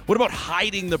don't? What about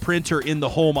hiding the printer in the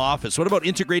home office? What about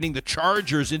integrating the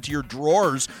chargers into your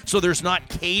drawers so there's not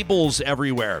cables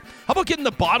everywhere? How about getting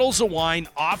the bottles of wine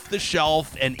off the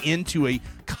shelf and into a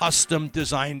custom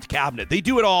designed cabinet? They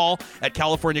do it all at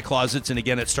California Closets, and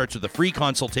again, it starts with a free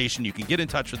consultation. You can get in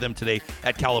touch with them today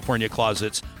at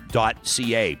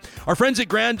californiaclosets.ca. Our friends at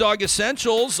Grand Dog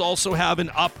Essentials also have an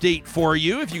update for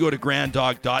you. If you go to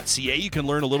granddog.ca, you can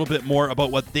learn a little bit more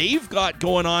about what they've got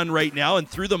going on right now, and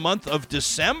through the month of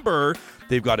December,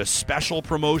 they've got a special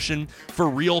promotion for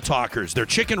Real Talkers. Their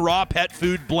chicken raw pet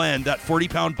food blend, that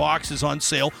 40-pound box, is on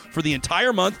sale for the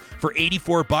entire month for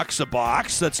 $84 a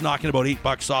box. That's knocking about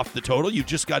 $8 off the total. You've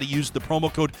just got to use the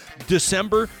promo code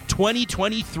December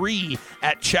 2023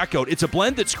 at checkout. It's a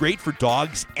blend that's great for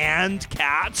dogs and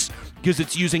cats because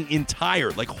it's using entire,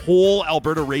 like whole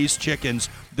Alberta raised chickens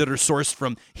that are sourced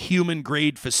from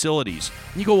human-grade facilities.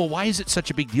 And you go, well, why is it such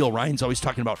a big deal? Ryan's always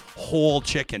talking about whole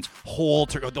chickens,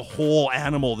 the whole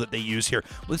animal that they use here.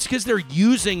 Well, it's because they're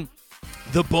using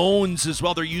the bones as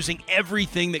well. They're using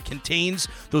everything that contains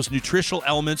those nutritional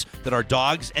elements that our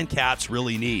dogs and cats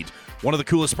really need. One of the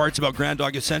coolest parts about Grand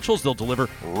Dog Essentials, they'll deliver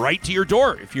right to your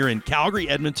door. If you're in Calgary,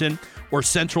 Edmonton, or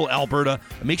Central Alberta,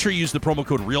 make sure you use the promo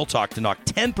code REALTALK to knock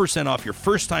 10% off your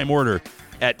first-time order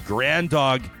at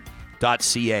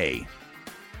granddog.ca.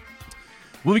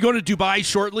 We'll be going to Dubai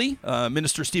shortly.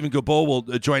 Minister Stephen Guilbeault will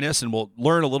join us, and we'll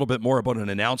learn a little bit more about an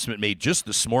announcement made just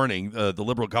this morning. The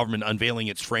Liberal government unveiling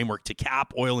its framework to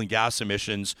cap oil and gas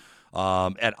emissions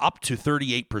at up to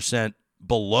 38%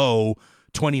 below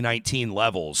 2019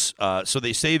 levels. So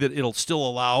they say that it'll still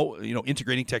allow,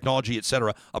 integrating technology, et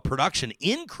cetera, a production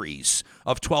increase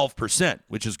of 12%,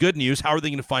 which is good news. How are they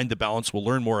going to find the balance? We'll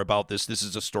learn more about this. This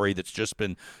is a story that's just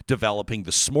been developing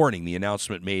this morning, the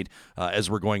announcement made as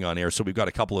we're going on air. So we've got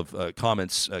a couple of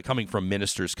comments coming from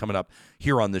ministers coming up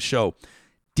here on the show.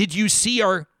 Did you see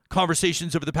our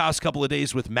conversations over the past couple of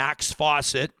days with Max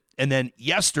Fawcett and then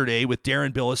yesterday with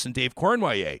Darren Billis and Dave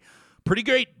Cournoyer? Pretty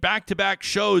great back-to-back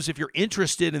shows if you're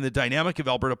interested in the dynamic of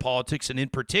Alberta politics and in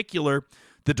particular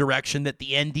the direction that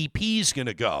the NDP is going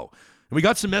to go. And we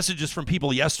got some messages from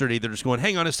people yesterday that are just going,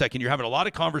 hang on a second, you're having a lot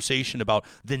of conversation about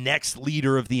the next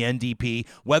leader of the NDP,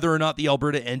 whether or not the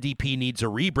Alberta NDP needs a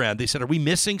rebrand. They said, are we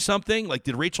missing something? Like,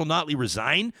 did Rachel Notley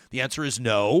resign? The answer is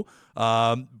no.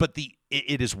 But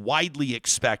it is widely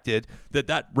expected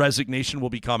that resignation will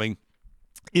be coming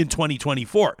in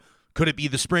 2024. Could it be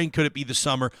the spring? Could it be the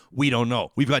summer? We don't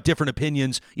know. We've got different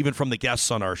opinions, even from the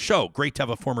guests on our show. Great to have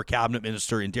a former cabinet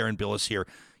minister in Darren Billis here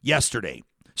yesterday.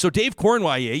 So Dave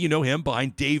Cournoyer, you know him,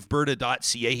 behind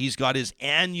daveberta.ca. He's got his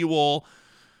annual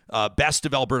Best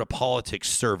of Alberta Politics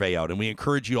survey out, and we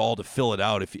encourage you all to fill it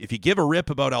out. If you give a rip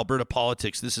about Alberta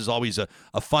politics, this is always a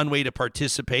fun way to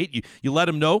participate. You let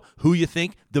them know who you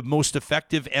think the most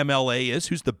effective MLA is,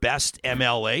 who's the best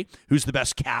MLA, who's the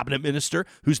best cabinet minister,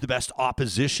 who's the best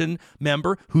opposition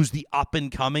member, who's the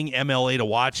up-and-coming MLA to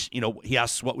watch. He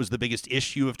asks what was the biggest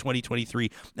issue of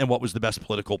 2023 and what was the best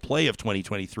political play of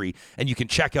 2023. And you can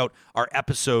check out our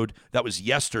episode that was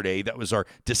yesterday. That was our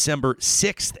December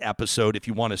 6th episode if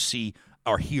you want to see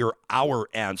or hear our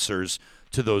answers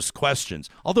to those questions.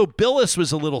 Although Billis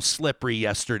was a little slippery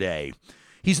yesterday.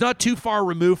 He's not too far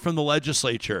removed from the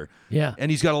legislature. Yeah. And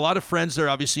he's got a lot of friends there,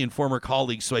 obviously, and former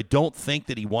colleagues, so I don't think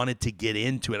that he wanted to get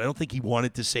into it. I don't think he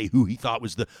wanted to say who he thought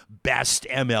was the best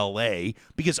MLA,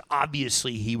 because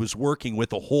obviously he was working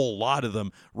with a whole lot of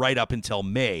them right up until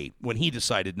May when he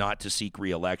decided not to seek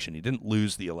re-election. He didn't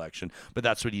lose the election, but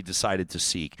that's what he decided to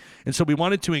seek. And so we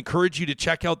wanted to encourage you to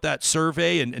check out that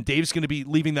survey, and Dave's going to be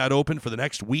leaving that open for the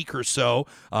next week or so.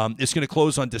 It's going to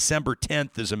close on December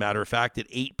 10th, as a matter of fact, at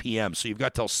 8 p.m. So you've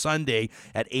got till Sunday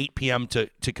at 8 p.m. to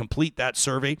complete that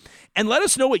survey, and let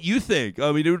us know what you think.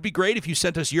 I mean, it would be great if you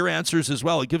sent us your answers as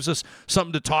well. It gives us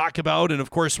something to talk about, and of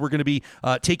course, we're going to be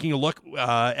taking a look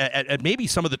at maybe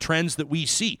some of the trends that we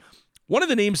see. One of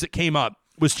the names that came up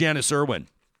was Janice Irwin.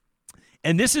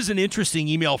 And this is an interesting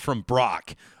email from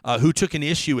Brock, who took an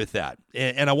issue with that.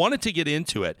 And I wanted to get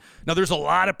into it. Now, there's a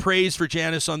lot of praise for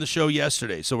Janice on the show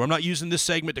yesterday, so I'm not using this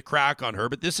segment to crack on her,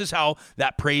 but this is how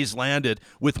that praise landed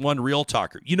with one Real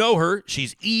Talker. You know her.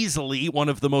 She's easily one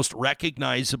of the most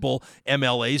recognizable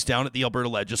MLAs down at the Alberta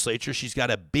Legislature. She's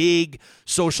got a big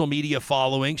social media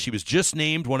following. She was just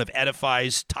named one of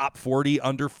Edify's top 40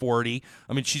 under 40.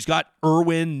 I mean, she's got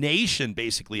Irwin Nation,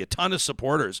 basically, a ton of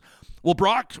supporters. Well,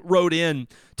 Brock wrote in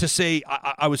to say,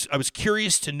 I was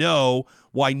curious to know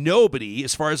why nobody,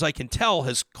 as far as I can tell,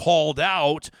 has called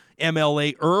out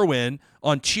MLA Irwin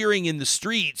on cheering in the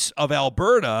streets of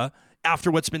Alberta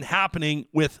after what's been happening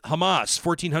with Hamas,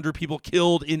 1,400 people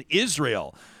killed in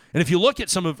Israel. And if you look at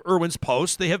some of Irwin's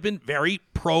posts, they have been very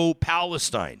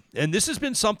pro-Palestine. And this has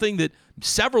been something that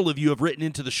several of you have written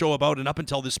into the show about, and up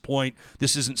until this point,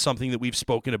 this isn't something that we've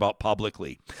spoken about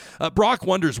publicly. Brock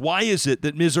wonders, why is it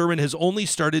that Ms. Irwin has only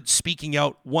started speaking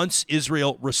out once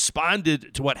Israel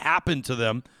responded to what happened to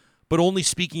them, but only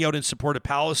speaking out in support of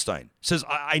Palestine? Says,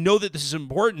 I know that this is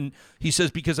important, he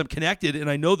says, because I'm connected, and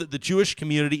I know that the Jewish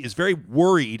community is very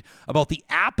worried about the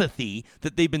apathy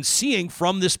that they've been seeing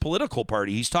from this political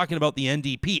party. He's talking about the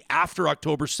NDP after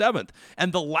October 7th,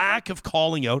 and the lack of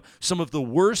calling out some of the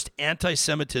worst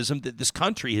anti-Semitism that this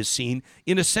country has seen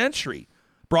in a century.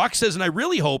 Brock says, and I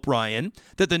really hope, Ryan,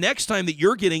 that the next time that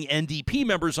you're getting NDP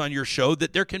members on your show,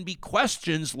 that there can be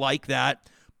questions like that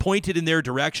pointed in their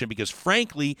direction, because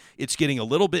frankly, it's getting a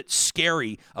little bit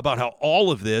scary about how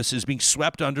all of this is being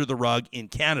swept under the rug in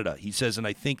Canada. He says, and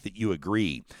I think that you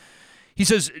agree. He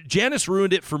says, Janice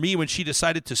ruined it for me when she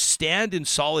decided to stand in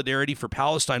solidarity for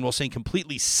Palestine while staying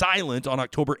completely silent on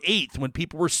October 8th when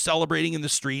people were celebrating in the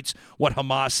streets what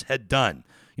Hamas had done.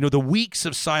 You know, the weeks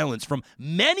of silence from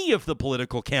many of the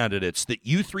political candidates that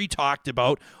you three talked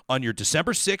about on your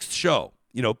December 6th show.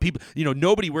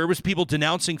 Where was people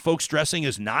denouncing folks dressing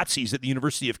as Nazis at the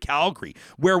University of Calgary?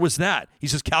 Where was that? He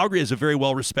says Calgary has a very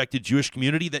well-respected Jewish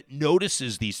community that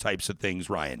notices these types of things,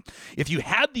 Ryan. If you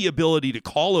had the ability to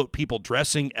call out people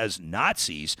dressing as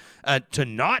Nazis, to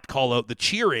not call out the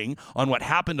cheering on what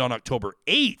happened on October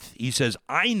 8th, he says,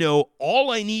 I know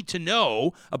all I need to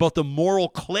know about the moral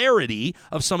clarity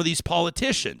of some of these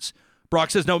politicians. Brock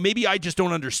says, no, maybe I just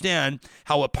don't understand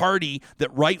how a party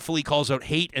that rightfully calls out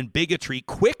hate and bigotry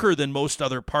quicker than most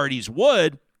other parties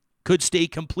would could stay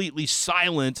completely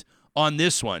silent on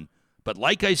this one. But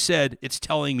like I said, it's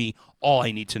telling me all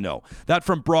I need to know. That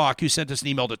from Brock, who sent us an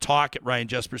email to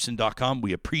talk@ryanjesperson.com.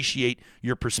 We appreciate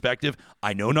your perspective.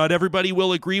 I know not everybody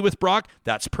will agree with Brock.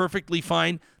 That's perfectly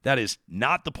fine. That is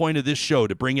not the point of this show,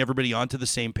 to bring everybody onto the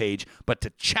same page, but to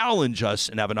challenge us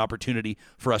and have an opportunity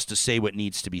for us to say what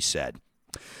needs to be said.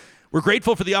 We're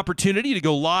grateful for the opportunity to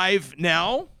go live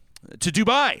now to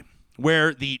Dubai,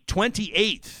 where the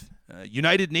 28th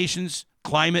United Nations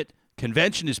Climate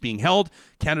Convention is being held.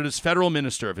 Canada's Federal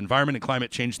Minister of Environment and Climate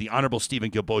Change, the Honourable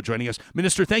Stephen Guilbeault, joining us.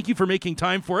 Minister, thank you for making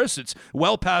time for us. It's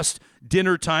well past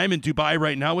dinner time in Dubai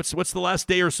right now. What's the last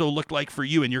day or so looked like for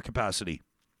you in your capacity?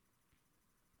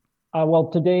 Well,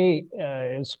 today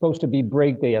is supposed to be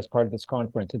break day as part of this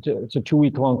conference. It's a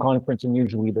 2-week-long conference, and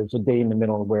usually there's a day in the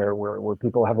middle where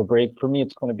people have a break. For me,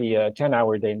 it's going to be a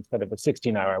 10-hour day instead of a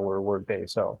 16-hour work day.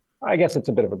 So I guess it's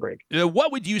a bit of a break.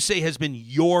 What would you say has been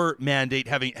your mandate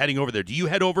heading over there? Do you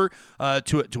head over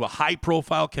to a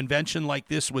high-profile convention like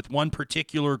this with one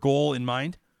particular goal in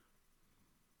mind?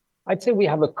 I'd say we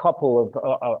have a couple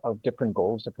of different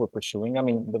goals that we're pursuing. I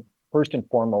mean, the first and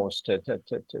foremost,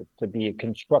 to be a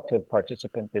constructive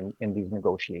participant in these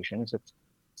negotiations.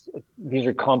 These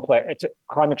are complex.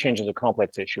 Climate change is a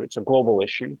complex issue. It's a global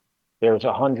issue. There's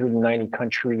 190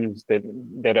 countries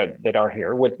that are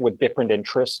here with different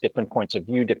interests, different points of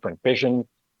view, different vision.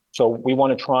 So we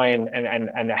want to try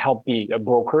and help be a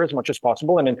broker as much as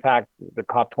possible. And in fact, the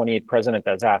COP28 president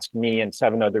has asked me and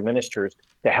 7 other ministers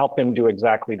to help him do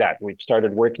exactly that. We've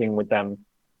started working with them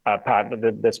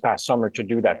this past summer to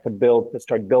do that, to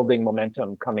start building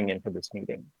momentum coming into this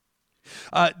meeting.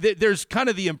 There's kind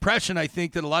of the impression, I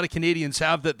think, that a lot of Canadians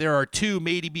have that there are two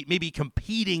maybe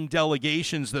competing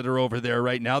delegations that are over there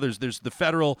right now. There's the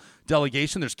federal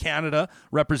delegation. There's Canada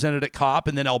represented at COP,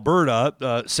 and then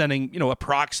Alberta sending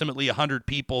approximately 100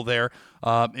 people there,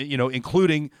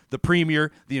 including the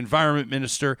Premier, the Environment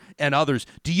Minister, and others.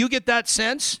 Do you get that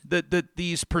sense that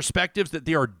these perspectives, that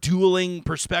there are dueling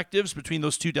perspectives between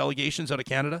those two delegations out of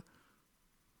Canada?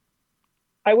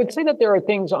 I would say that there are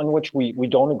things on which we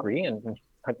don't agree, and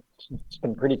it's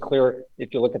been pretty clear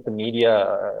if you look at the media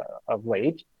of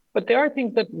late. But there are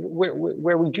things that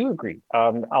where we do agree.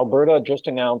 Alberta just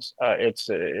announced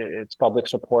its public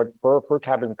support for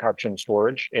carbon capture and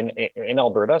storage in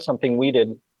Alberta, something we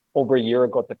did over a year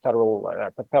ago at the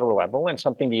federal level, and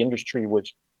something the industry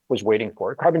was waiting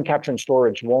for. Carbon capture and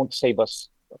storage won't save us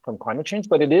from climate change,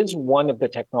 but it is one of the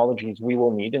technologies we will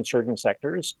need in certain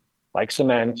sectors like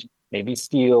cement, maybe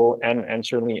steel, and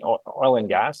certainly oil and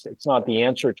gas. It's not the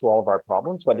answer to all of our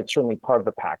problems, but it's certainly part of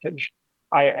the package.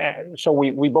 So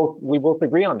we both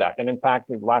agree on that. And in fact,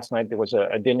 last night there was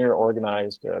a dinner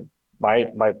organized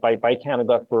by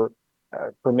Canada for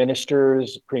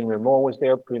ministers. Premier Moe was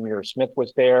there, Premier Smith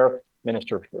was there,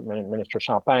 Minister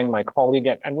Champagne, my colleague,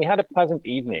 and we had a pleasant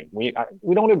evening. We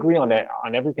don't agree on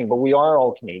everything, but we are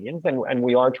all Canadians, and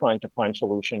we are trying to find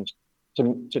solutions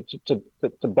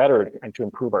to better and to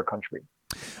improve our country.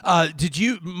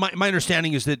 My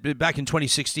understanding is that back in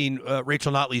 2016,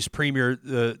 Rachel Notley's premier,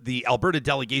 the Alberta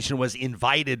delegation was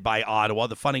invited by Ottawa,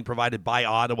 the funding provided by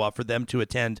Ottawa for them to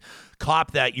attend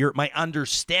COP that year. My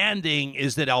understanding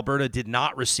is that Alberta did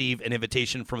not receive an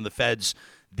invitation from the feds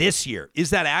this year. Is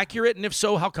that accurate? And if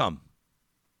so, how come?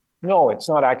 No, it's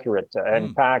not accurate.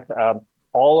 In fact,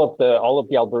 all of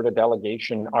the Alberta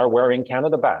delegation are wearing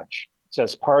Canada badge. It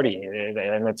says party,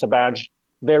 and it's a badge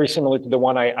very similar to the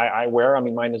one I wear. I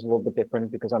mean, mine is a little bit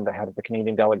different because I'm the head of the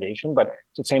Canadian delegation, but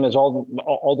it's the same as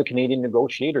all the Canadian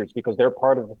negotiators because they're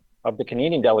part of the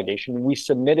Canadian delegation. We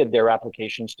submitted their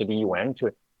applications to the UN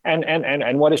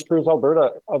and what is true of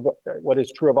Alberta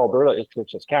is true of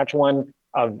Saskatchewan,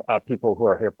 of people who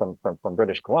are here from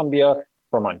British Columbia,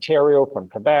 from Ontario, from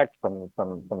Quebec, from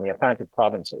the Atlantic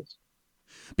provinces.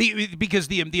 Because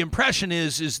the impression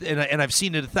is and I've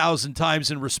seen it 1,000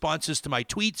 times in responses to my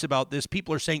tweets about this,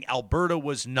 people are saying Alberta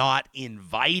was not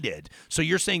invited. So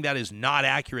you're saying that is not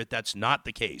accurate. That's not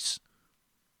the case.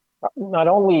 Not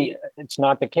only it's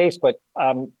not the case, but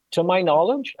to my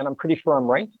knowledge, and I'm pretty sure I'm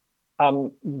right,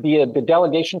 the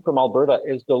delegation from Alberta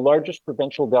is the largest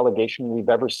provincial delegation we've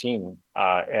ever seen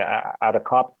at a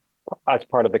COP as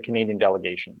part of the Canadian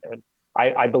delegation.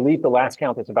 I believe the last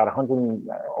count is about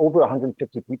over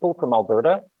 150 people from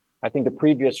Alberta. I think the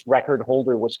previous record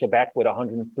holder was Quebec with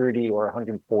 130 or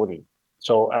 140.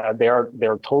 So they're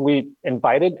totally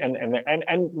invited,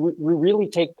 and we really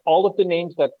take all of the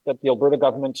names that the Alberta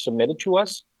government submitted to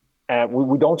us.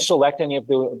 We don't select any of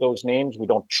those names. We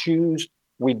don't choose.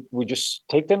 we just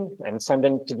take them and send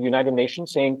them to the United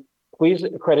Nations saying, please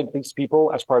accredit these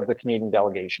people as part of the Canadian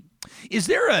delegation. Is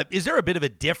there a bit of a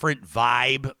different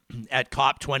vibe at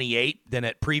COP28 than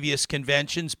at previous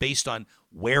conventions based on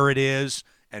where it is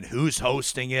and who's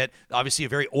hosting it? Obviously, a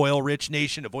very oil-rich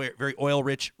nation, a very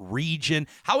oil-rich region.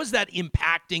 How is that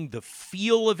impacting the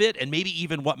feel of it and maybe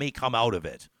even what may come out of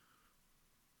it?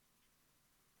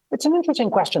 It's an interesting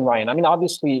question, Ryan. I mean,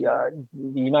 obviously, the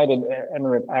United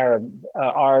Emirates Arab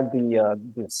are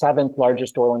the seventh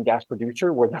largest oil and gas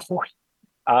producer. We're the fourth.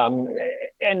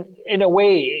 And in a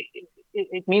way,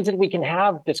 it means that we can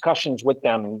have discussions with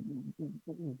them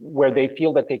where they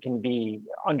feel that they can be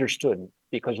understood,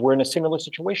 because we're in a similar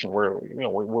situation.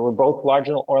 We're both large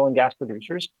oil and gas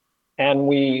producers, and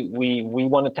we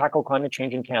want to tackle climate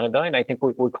change in Canada. And I think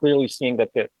we're clearly seeing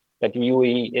that the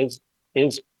UAE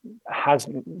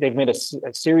they've made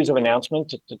a series of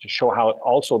announcements to show how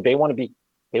also they want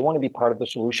to be part of the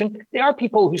solution. There are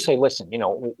people who say, listen,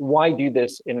 why do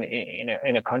this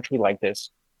in a country like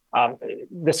this?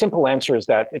 The simple answer is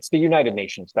that it's the United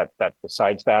Nations that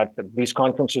decides that. These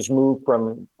conferences move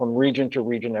from region to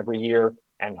region every year,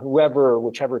 and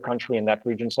whichever country in that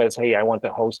region says, hey, I want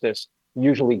to host this,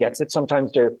 usually gets it.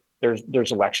 Sometimes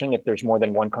there's election if there's more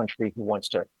than one country who wants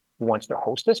to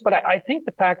host this. But I think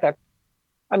the fact that,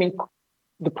 I mean,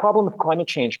 the problem of climate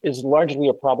change is largely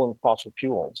a problem of fossil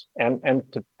fuels. And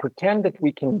to pretend that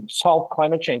we can solve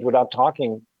climate change without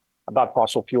talking about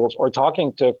fossil fuels or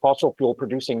talking to fossil fuel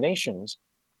producing nations,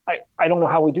 I don't know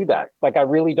how we do that. Like, I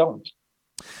really don't.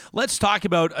 Let's talk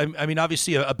about, I mean,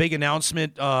 obviously a big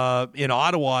announcement in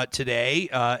Ottawa today,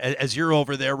 as you're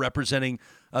over there representing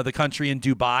the country in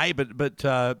Dubai,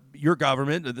 but your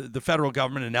government, the federal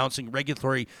government, announcing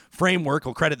regulatory framework.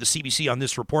 I'll credit the CBC on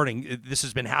this reporting. This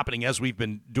has been happening as we've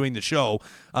been doing the show.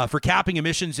 For capping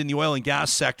emissions in the oil and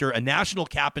gas sector, a national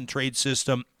cap and trade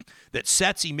system that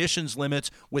sets emissions limits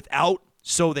without,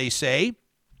 so they say,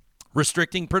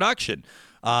 restricting production.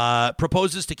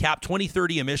 Proposes to cap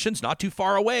 2030 emissions, not too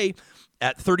far away,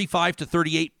 at 35 to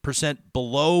 38%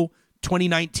 below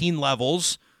 2019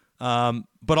 levels,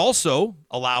 but also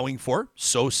allowing for,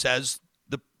 so says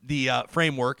the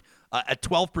framework, a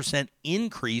 12%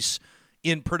 increase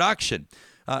in production.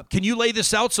 Can you lay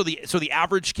this out so the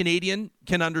average Canadian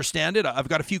can understand it? I've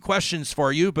got a few questions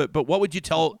for you, but what would you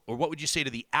tell, or what would you say to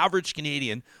the average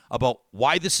Canadian about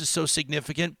why this is so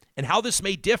significant and how this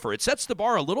may differ? It sets the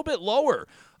bar a little bit lower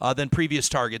than previous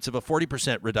targets of a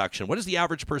 40% reduction. What does the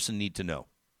average person need to know?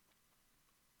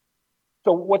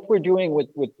 So what we're doing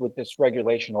with this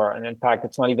regulation, and in fact,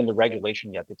 it's not even the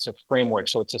regulation yet, it's a framework.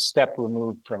 So it's a step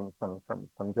removed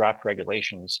from draft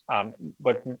regulations.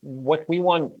 But what we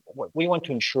want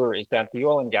to ensure is that the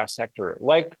oil and gas sector,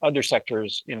 like other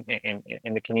sectors in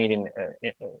the Canadian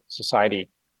society,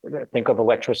 think of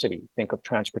electricity, think of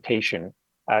transportation,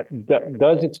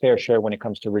 does its fair share when it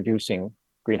comes to reducing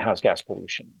greenhouse gas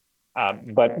pollution.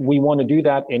 But we want to do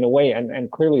that in a way,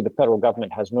 and clearly the federal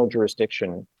government has no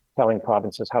jurisdiction telling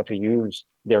provinces how to use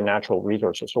their natural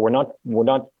resources. So we're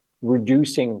not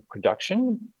reducing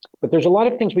production, but there's a lot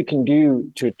of things we can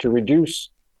do to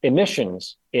reduce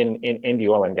emissions in the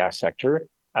oil and gas sector,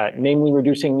 namely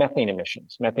reducing methane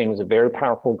emissions. Methane is a very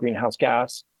powerful greenhouse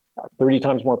gas, 30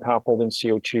 times more powerful than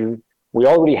CO2. We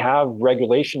already have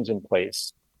regulations in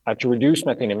place to reduce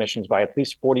methane emissions by at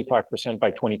least 45%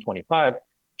 by 2025.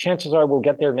 Chances are we'll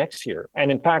get there next year. And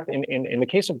in fact, in the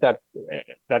case of that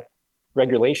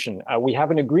regulation, we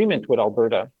have an agreement with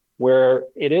Alberta where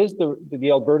it is the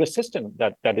Alberta system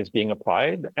that is being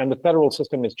applied, and the federal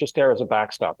system is just there as a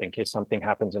backstop in case something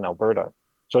happens in Alberta.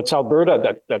 So it's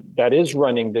Alberta that is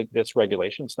running this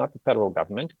regulation. It's not the federal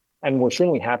government, and we're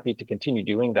certainly happy to continue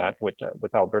doing that with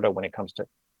Alberta when it comes to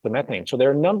the methane. So there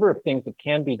are a number of things that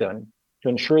can be done to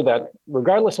ensure that,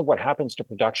 regardless of what happens to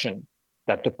production,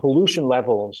 that the pollution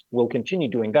levels will continue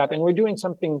doing that. And we're doing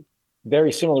something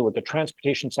very similar with the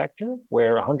transportation sector,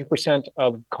 where 100%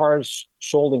 of cars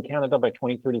sold in Canada by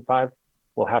 2035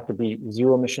 will have to be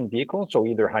zero emission vehicles, so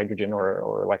either hydrogen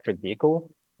or electric vehicle.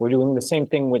 We're doing the same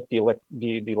thing with the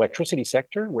electricity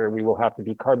sector, where we will have to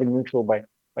be carbon neutral by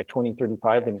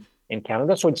 2035 in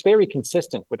Canada. So it's very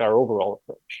consistent with our overall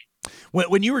approach.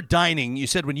 When you were dining, you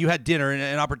said when you had dinner and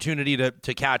an opportunity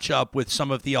to catch up with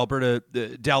some of the Alberta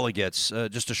delegates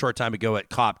just a short time ago at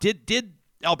COP, did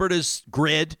Alberta's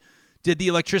grid Did the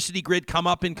electricity grid come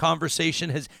up in conversation?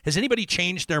 Has anybody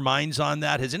changed their minds on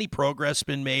that? Has any progress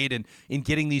been made in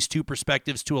getting these two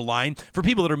perspectives to align? For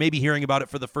people that are maybe hearing about it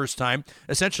for the first time,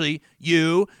 essentially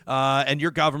you and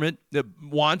your government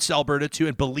wants Alberta to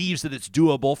and believes that it's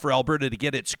doable for Alberta to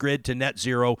get its grid to net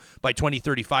zero by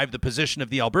 2035. The position of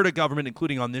the Alberta government,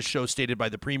 including on this show stated by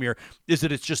the Premier, is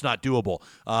that it's just not doable.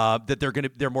 That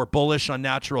they're more bullish on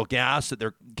natural gas, that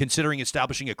they're considering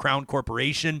establishing a crown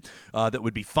corporation that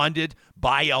would be funded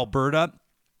by Alberta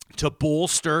to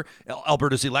bolster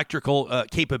Alberta's electrical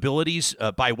capabilities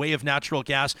by way of natural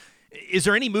gas. Is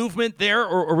there any movement there,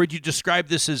 or would you describe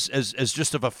this as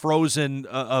just of a frozen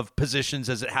of positions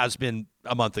as it has been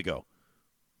a month ago?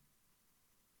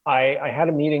 I had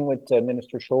a meeting with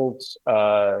Minister Schultz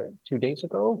 2 days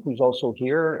ago, who's also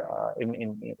here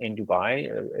in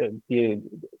Dubai.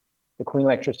 The clean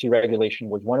electricity regulation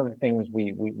was one of the things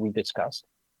we discussed.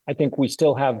 I think we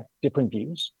still have different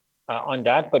views on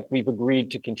that, but we've agreed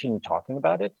to continue talking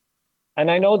about it. And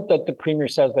I know that the Premier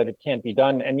says that it can't be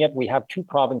done, and yet we have two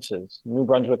provinces, New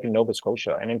Brunswick and Nova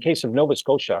Scotia. And in case of Nova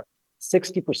Scotia,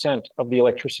 60% of the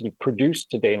electricity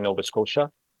produced today in Nova Scotia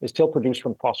is still produced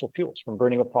from fossil fuels, from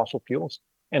burning of fossil fuels.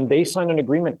 And they signed an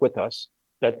agreement with us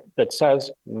that says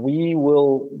we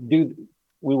will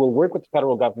work with the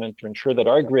federal government to ensure that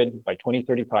our grid by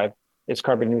 2035 is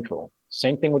carbon neutral.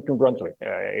 Same thing with New Brunswick,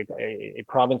 a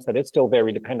province that is still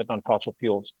very dependent on fossil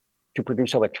fuels to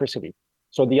produce electricity.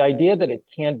 So the idea that it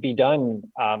can't be done,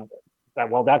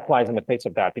 that flies in the face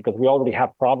of that, because we already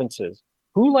have provinces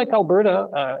who, like Alberta,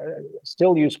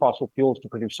 still use fossil fuels to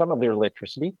produce some of their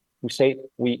electricity, who say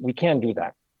we can do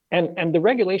that. And the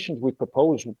regulations we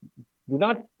propose do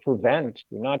not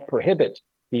prohibit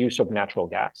the use of natural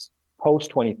gas post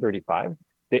 2035.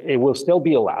 It will still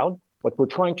be allowed. What we're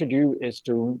trying to do is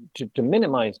to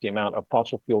minimize the amount of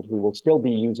fossil fuels we will still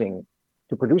be using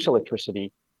to produce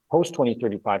electricity post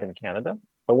 2035 in Canada,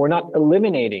 but we're not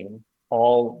eliminating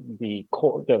all the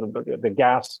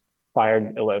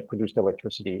gas-fired produced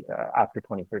electricity after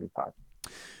 2035.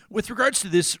 With regards to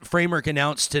this framework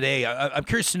announced today, I'm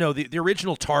curious to know, the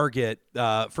original target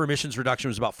for emissions reduction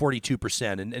was about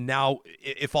 42%. And now,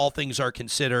 if all things are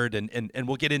considered, and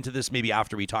we'll get into this maybe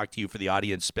after we talk to you for the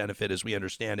audience benefit as we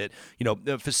understand it,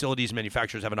 the facilities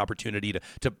manufacturers have an opportunity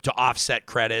to offset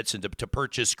credits and to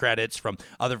purchase credits from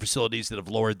other facilities that have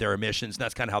lowered their emissions. And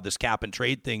that's kind of how this cap and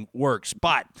trade thing works.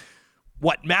 But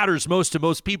what matters most to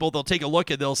most people, they'll take a look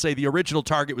and they'll say the original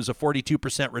target was a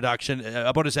 42% reduction.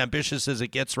 About as ambitious as it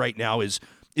gets right now is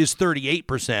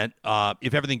 38%.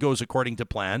 If everything goes according to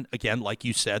plan, again, like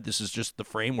you said, this is just the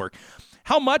framework.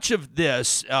 How much of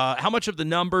this, how much of the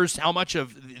numbers, how much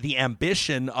of the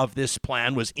ambition of this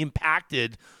plan was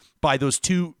impacted by those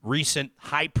two recent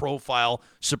high-profile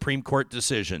Supreme Court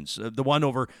decisions, the one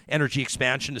over energy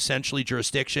expansion, essentially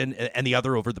jurisdiction, and the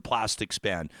other over the plastics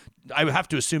ban? I would have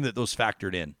to assume that those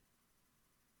factored in.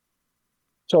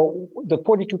 So the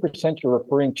 42% you're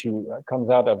referring to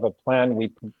comes out of a plan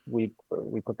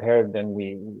we prepared and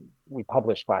we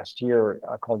published last year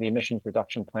called the Emissions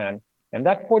Reduction Plan. And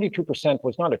that 42%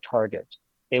 was not a target.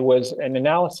 It was an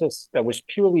analysis that was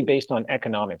purely based on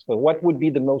economics. So what would be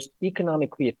the most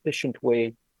economically efficient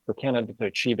way for Canada to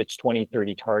achieve its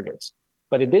 2030 targets?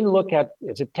 But it didn't look at,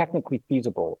 is it technically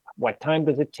feasible? What time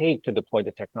does it take to deploy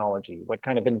the technology? What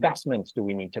kind of investments do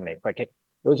we need to make? Like it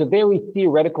was a very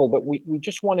theoretical, but we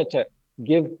just wanted to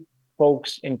give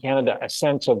folks in Canada a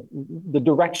sense of the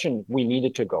direction we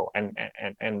needed to go. And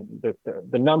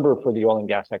the number for the oil and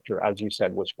gas sector, as you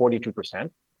said, was 42%.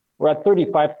 We're at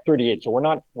 35, 38, so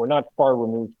we're not far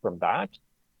removed from that.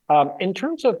 In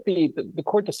terms of the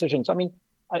court decisions, I mean,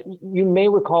 you may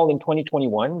recall in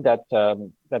 2021 that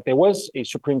there was a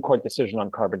Supreme Court decision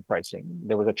on carbon pricing.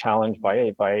 There was a challenge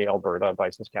by Alberta, by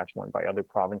Saskatchewan, by other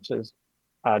provinces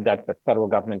that the federal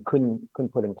government couldn't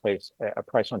put in place a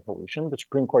price on pollution. The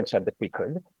Supreme Court said that we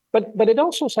could, but it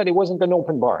also said it wasn't an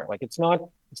open bar. Like it's not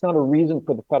a reason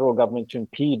for the federal government to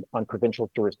impede on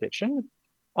provincial jurisdiction.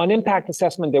 On impact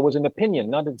assessment, there was an opinion,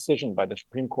 not a decision by the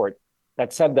Supreme Court,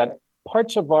 that said that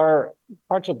parts of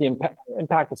the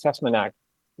Impact Assessment Act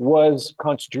was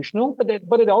constitutional, but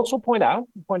it also pointed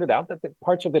out that the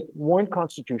parts of it weren't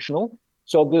constitutional.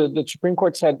 So the Supreme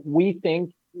Court said, we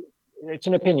think it's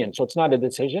an opinion, so it's not a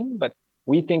decision, but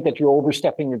we think that you're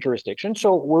overstepping your jurisdiction.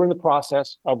 So we're in the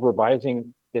process of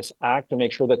revising this act to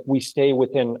make sure that we stay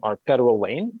within our federal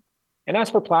lane. And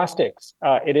as for plastics,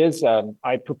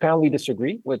 I profoundly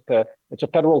disagree with it's a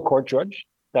federal court judge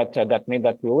that made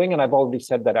that ruling, and I've already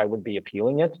said that I would be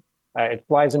appealing it. It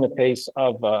flies in the face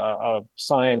of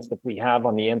science that we have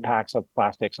on the impacts of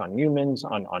plastics on humans,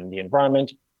 on the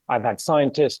environment. I've had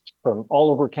scientists from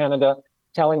all over Canada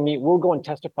telling me we'll go and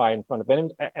testify in front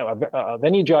of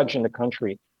any judge in the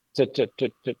country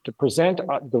to present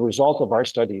the result of our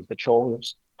studies that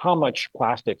shows how much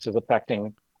plastics is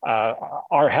affecting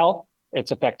our health.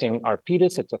 It's affecting our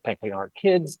fetus. It's affecting our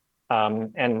kids.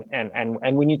 And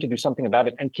we need to do something about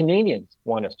it. And Canadians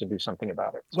want us to do something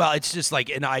about it. Well, it's just like,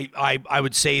 and I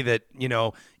would say that,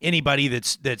 anybody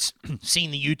that's seen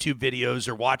the YouTube videos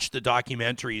or watched the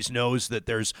documentaries knows that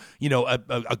there's,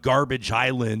 a garbage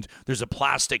island. There's a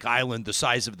plastic island the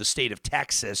size of the state of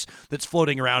Texas that's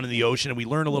floating around in the ocean. And we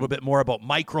learn a little bit more about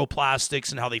microplastics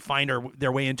and how they find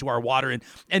their way into our water.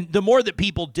 And the more that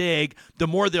people dig, the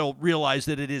more they'll realize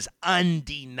that it is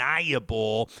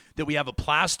undeniable that we have a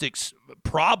plastics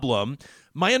problem.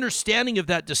 My understanding of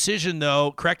that decision,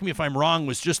 though, correct me if I'm wrong,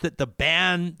 was just that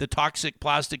the toxic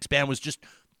plastics ban was just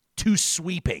too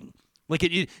sweeping. Like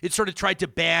it sort of tried to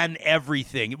ban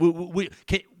everything.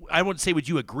 I won't say would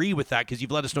you agree with that because you've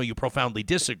let us know you profoundly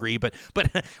disagree. But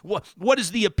what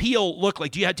does the appeal look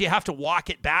like? Do you have to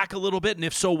walk it back a little bit? And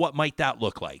if so, what might that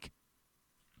look like?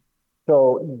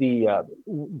 So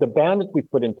the ban that we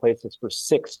put in place is for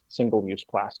 6 single-use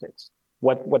plastics.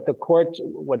 What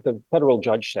the federal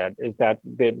judge said is that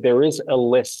there is a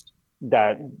list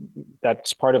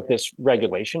that's part of this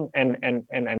regulation, and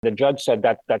the judge said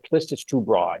that list is too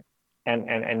broad,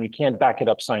 and you can't back it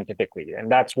up scientifically,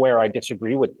 and that's where I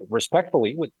disagree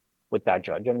respectfully with that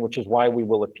judge, and which is why we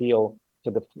will appeal to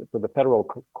the federal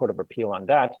court of appeal on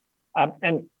that.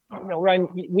 And Ryan,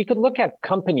 we could look at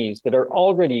companies that are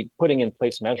already putting in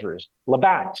place measures.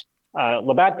 Labatt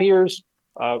beers.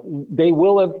 They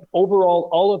will have overall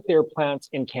all of their plants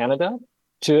in Canada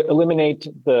to eliminate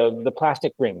the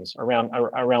plastic rings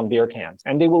around beer cans,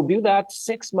 and they will do that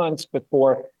 6 months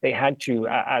before they had to,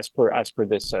 as per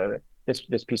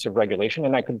this piece of regulation.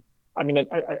 And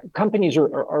companies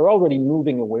are already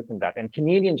moving away from that, and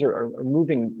Canadians are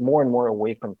moving more and more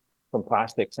away from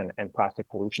plastics and plastic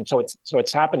pollution. So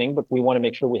it's happening, but we want to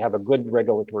make sure we have a good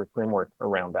regulatory framework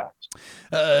around that.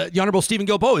 The Honourable Stephen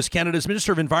Guilbeault is Canada's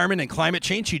Minister of Environment and Climate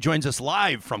Change. He joins us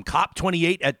live from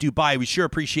COP28 at Dubai. We sure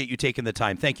appreciate you taking the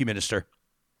time. Thank you, Minister.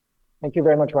 Thank you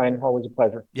very much, Ryan. Always a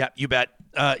pleasure. Yeah, you bet.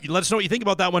 Let us know what you think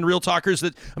about that one, Real Talkers.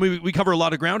 We cover a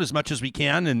lot of ground as much as we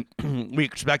can, and we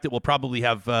expect that we'll probably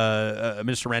have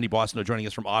Minister Randy Boissonnault joining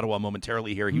us from Ottawa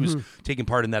momentarily here. He was taking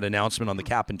part in that announcement on the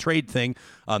cap and trade thing.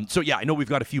 So, I know we've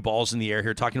got a few balls in the air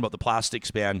here talking about the plastics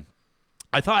ban.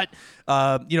 I thought,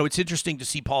 it's interesting to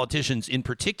see politicians, in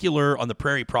particular on the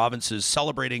prairie provinces,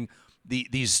 celebrating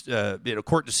these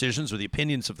court decisions or the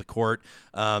opinions of the court.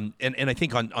 And I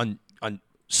think on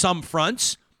some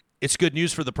fronts, it's good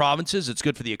news for the provinces. It's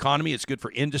good for the economy. It's good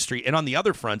for industry. And on the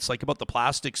other fronts, like about the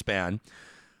plastics ban,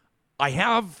 and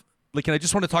I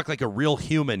just want to talk like a real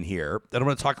human here. I don't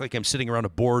want to talk like I'm sitting around a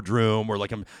boardroom or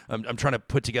like I'm trying to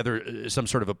put together some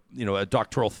sort of a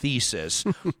doctoral thesis.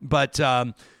 But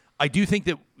I do think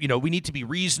that, we need to be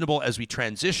reasonable as we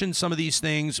transition some of these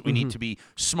things. We need to be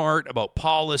smart about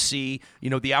policy.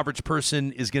 The average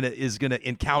person is going to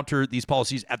encounter these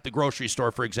policies at the grocery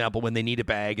store, for example, when they need a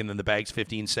bag and then the bag's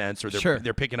 15 cents, or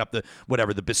they're picking up the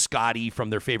biscotti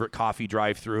from their favorite coffee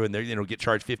drive-through and they get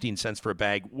charged 15 cents for a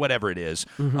bag, whatever it is.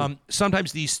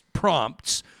 Sometimes these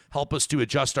prompts help us to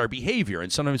adjust our behavior,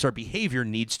 and sometimes our behavior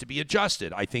needs to be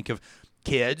adjusted. I think of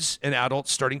kids and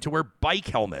adults starting to wear bike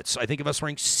helmets. I think of us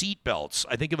wearing seat belts.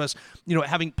 I think of us,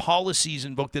 having policies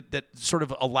invoked that sort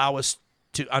of allow us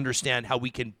to understand how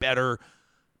we can better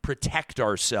protect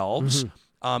ourselves.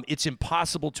 It's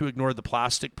impossible to ignore the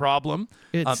plastic problem.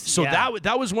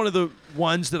 That was one of the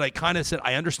ones that I kind of said,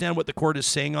 I understand what the court is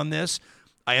saying on this.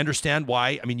 I understand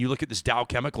why. I mean, you look at this Dow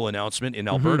Chemical announcement in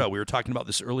Alberta. We were talking about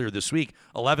this earlier this week.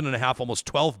 almost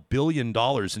 $12 billion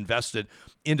invested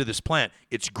into this plant.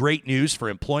 It's great news for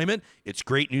employment. It's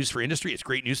great news for industry. It's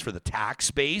great news for the tax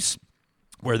base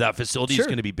where that facility is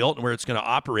going to be built and where it's going to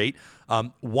operate.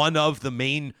 One of the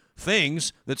main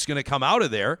things that's going to come out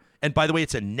of there, and by the way,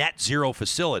 it's a net zero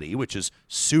facility, which is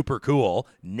super cool,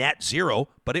 net zero,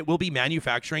 but it will be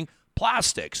manufacturing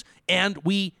plastics. And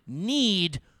we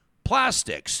need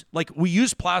plastics. Like, we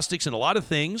use plastics in a lot of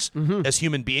things as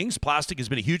human beings. Plastic has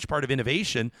been a huge part of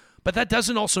innovation, but that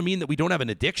doesn't also mean that we don't have an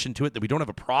addiction to it, that we don't have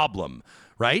a problem,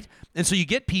 right? And so you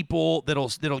get people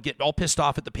that'll get all pissed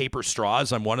off at the paper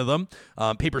straws. I'm one of them.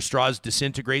 Paper straws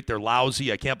disintegrate. They're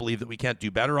lousy. I can't believe that we can't do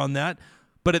better on that.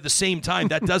 But at the same time,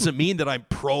 that doesn't mean that I'm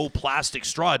pro-plastic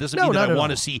straw. It doesn't mean that I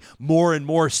want to see more and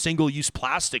more single-use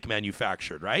plastic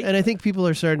manufactured, right? And I think people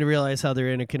are starting to realize how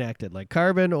they're interconnected. Like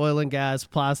carbon, oil and gas,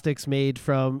 plastics made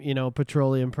from,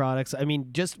 petroleum products. I mean,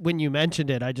 just when you mentioned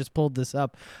it, I just pulled this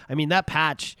up. I mean, that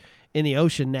patch in the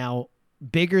ocean now,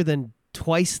 bigger than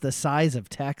twice the size of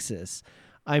Texas.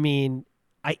 I mean,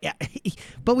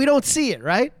 but we don't see it,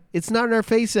 right? It's not in our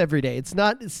face every day. It's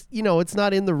not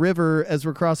in the river as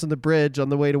we're crossing the bridge on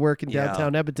the way to work in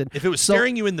downtown Edmonton. If it was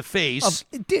staring you in the face.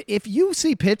 If you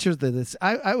see pictures of this,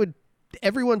 I would,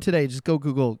 everyone today, just go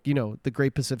Google, the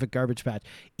Great Pacific Garbage Patch.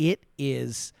 It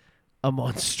is a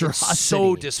monstrosity. It's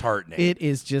so disheartening. It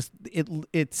is just,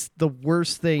 it's the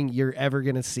worst thing you're ever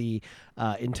going to see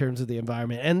in terms of the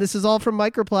environment. And this is all from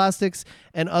microplastics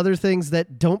and other things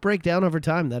that don't break down over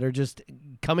time, that are just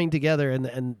coming together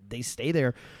and they stay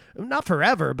there. Not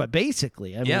forever, but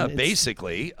basically.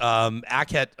 Basically.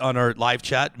 Aket on our live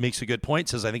chat makes a good point,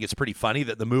 says, I think it's pretty funny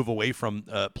that the move away from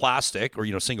plastic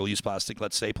or, single-use plastic,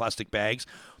 let's say, plastic bags,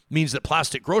 means that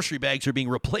plastic grocery bags are being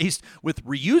replaced with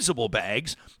reusable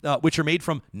bags, which are made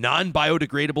from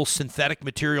non-biodegradable synthetic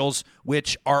materials,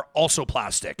 which are also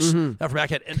plastics. From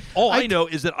Aket. And all I know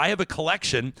is that I have a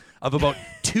collection of about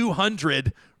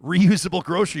 200 reusable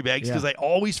grocery bags because I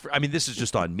always, this is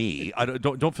just on me. I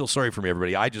don't feel sorry for me,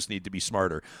 everybody. I just need to be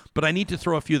smarter. But I need to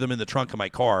throw a few of them in the trunk of my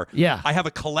car. Yeah. I have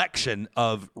a collection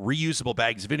of reusable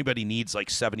bags. If anybody needs like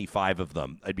 75 of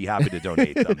them, I'd be happy to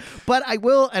donate them. But I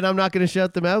will, and I'm not going to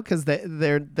shout them out because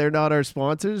they're not our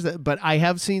sponsors. But I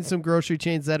have seen some grocery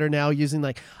chains that are now using,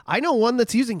 I know one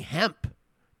that's using hemp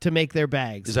to make their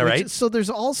bags. Is that right? So there's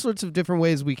all sorts of different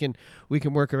ways we can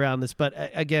work around this. But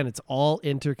again, it's all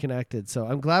interconnected. So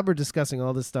I'm glad we're discussing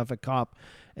all this stuff at COP,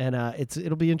 and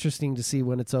it'll be interesting to see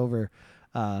when it's over.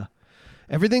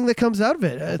 Everything that comes out of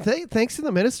it. Thanks to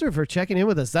the minister for checking in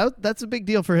with us. That's a big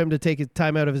deal for him to take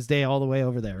time out of his day all the way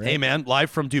over there, right? Hey, man, live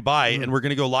from Dubai, and we're going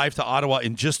to go live to Ottawa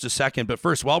in just a second. But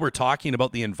first, while we're talking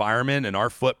about the environment and our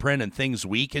footprint and things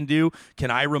we can do,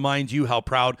 can I remind you how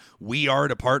proud we are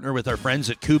to partner with our friends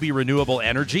at Kubi Renewable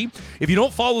Energy? If you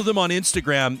don't follow them on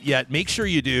Instagram yet, make sure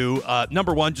you do.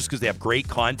 Number one, just because they have great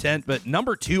content. But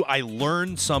number two, I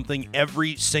learn something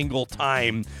every single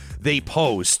time they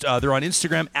post. They're on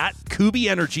Instagram at Kubi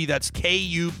Energy. That's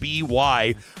Kuby.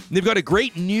 They've got a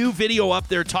great new video up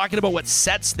there talking about what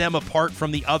sets them apart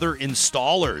from the other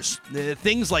installers.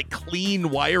 Things like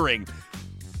clean wiring.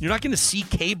 You're not going to see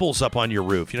cables up on your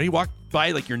roof. You walk by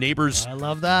your neighbor's I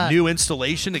love that. new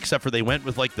installation, except for they went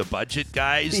with the budget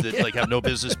guys that have no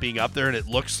business being up there, and it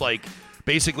looks like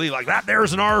basically that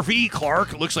there's an RV,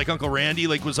 Clark. It looks like Uncle Randy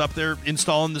was up there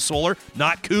installing the solar.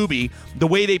 Not Kubi. The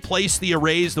way they place the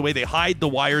arrays, the way they hide the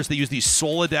wires, they use these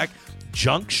Solidec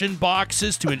junction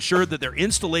boxes to ensure that their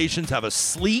installations have a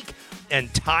sleek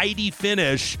and tidy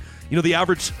finish. The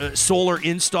average solar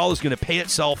install is going to pay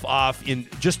itself off in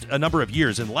just a number of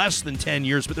years, in less than 10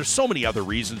 years, but there's so many other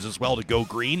reasons as well to go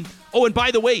green. Oh, and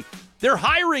by the way, they're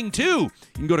hiring too. You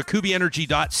can go to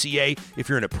kubyenergy.ca if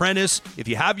you're an apprentice, if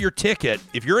you have your ticket,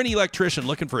 if you're an electrician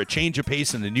looking for a change of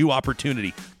pace and a new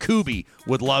opportunity, Kubi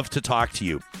would love to talk to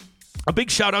you. A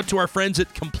big shout out to our friends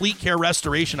at Complete Care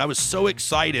Restoration. I was so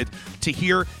excited to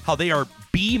hear how they are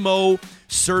BMO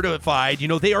certified.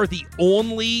 They are the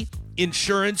only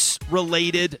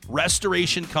insurance-related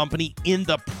restoration company in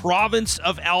the province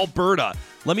of Alberta.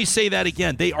 Let me say that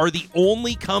again. They are the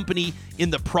only company in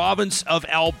the province of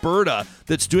Alberta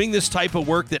that's doing this type of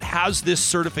work that has this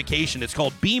certification. It's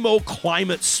called BMO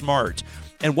Climate Smart.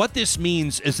 And what this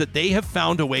means is that they have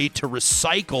found a way to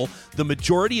recycle the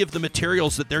majority of the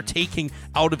materials that they're taking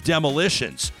out of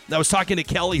demolitions. I was talking to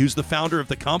Kelly, who's the founder of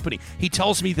the company. He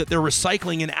tells me that they're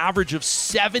recycling an average of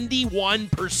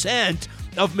 71%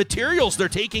 of materials they're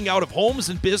taking out of homes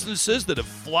and businesses that have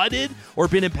flooded or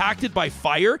been impacted by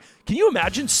fire. Can you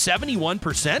imagine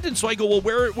 71%? And so I go, well,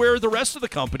 where are the rest of the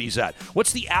companies at?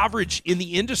 What's the average in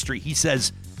the industry? He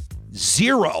says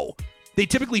 0. They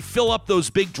typically fill up those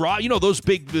big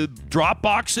drop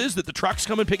boxes that the trucks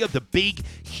come and pick up, the big,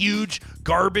 huge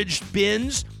garbage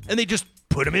bins, and they just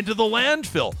put them into the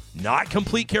landfill. Not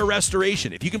Complete Care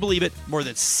Restoration. If you can believe it, more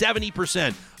than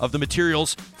 70% of the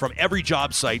materials from every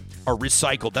job site are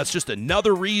recycled. That's just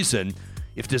another reason,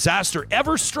 if disaster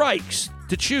ever strikes,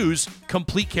 to choose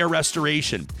Complete Care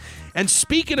Restoration. And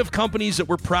speaking of companies that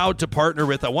we're proud to partner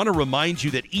with, I want to remind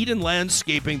you that Eden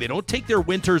Landscaping, they don't take their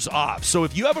winters off. So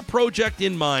if you have a project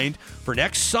in mind for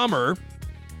next summer,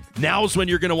 now's when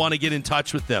you're going to want to get in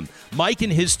touch with them. Mike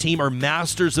and his team are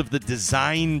masters of the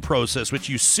design process, which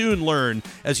you soon learn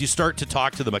as you start to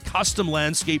talk to them. A custom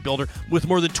landscape builder with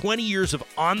more than 20 years of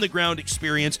on-the-ground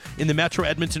experience in the Metro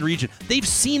Edmonton region. They've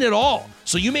seen it all.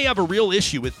 So you may have a real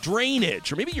issue with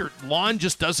drainage, or maybe your lawn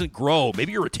just doesn't grow.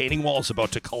 Maybe your retaining wall is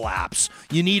about to collapse.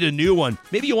 You need a new one.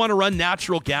 Maybe you want to run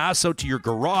natural gas out to your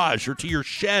garage or to your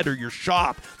shed or your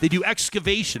shop. They do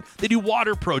excavation. They do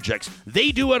water projects.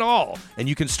 They do it all. And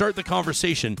you can start the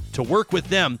conversation to work with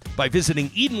them by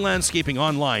visiting Eden Landscaping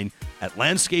online at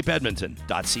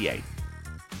landscapeedmonton.ca.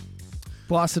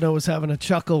 Bossino was having a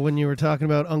chuckle when you were talking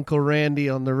about Uncle Randy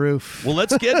on the roof. Well,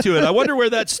 let's get to it. I wonder where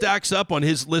that stacks up on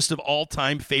his list of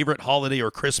all-time favorite holiday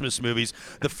or Christmas movies.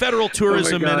 The federal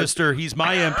tourism minister, he's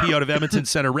my MP out of Edmonton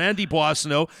Center, Randy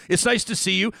Boissonnault. It's nice to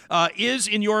see you. Is,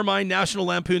 in your mind, National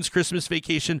Lampoon's Christmas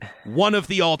Vacation one of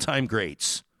the all-time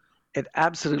greats? It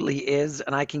absolutely is,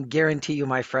 and I can guarantee you,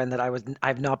 my friend, that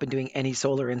I've not been doing any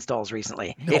solar installs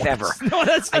recently, if ever.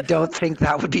 I don't think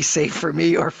that would be safe for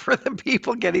me or for the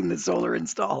people getting the solar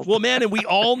installed. Well, man, and we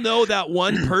all know that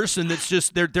one person that's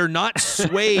just they're not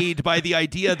swayed by the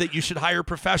idea that you should hire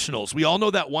professionals. We all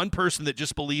know that one person that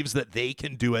just believes that they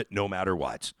can do it no matter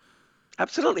what.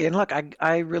 Absolutely. And look,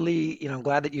 I really, I'm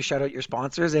glad that you shout out your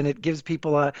sponsors, and it gives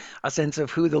people a sense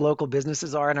of who the local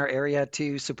businesses are in our area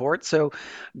to support. So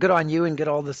good on you, and good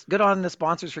on the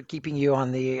sponsors for keeping you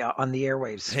on the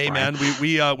airwaves. Hey, Brian.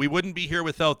 man, we wouldn't be here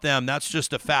without them. That's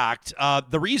just a fact.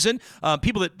 The reason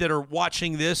people that are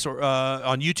watching this or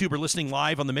on YouTube or listening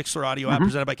live on the Mixler audio app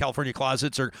presented by California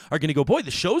Closets are going to go, boy,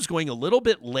 the show's going a little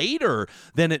bit later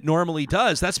than it normally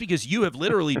does. That's because you have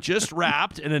literally just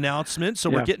wrapped an announcement.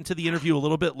 So we're getting to the interview a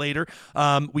little bit later.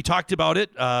 We talked about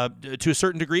it to a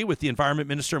certain degree with the environment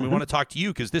minister, and we want to talk to you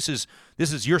because this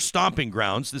is your stomping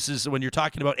grounds. This is when you're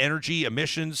talking about energy,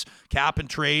 emissions, cap and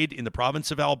trade in the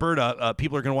province of Alberta.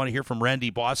 People are going to want to hear from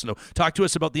Randy Boissonnault. Talk to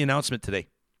us about the announcement today.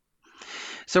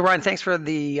 So, Ryan, thanks for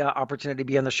the opportunity to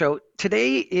be on the show.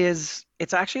 Today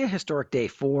it's actually a historic day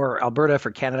for Alberta,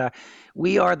 for Canada.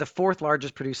 We are the fourth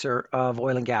largest producer of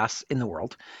oil and gas in the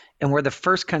world. And we're the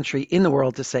first country in the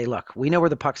world to say, look, we know where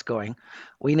the puck's going.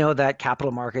 We know that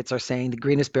capital markets are saying the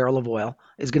greenest barrel of oil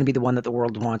is going to be the one that the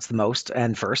world wants the most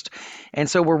and first. And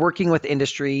so we're working with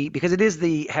industry, because it is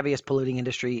the heaviest polluting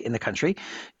industry in the country,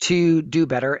 to do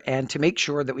better and to make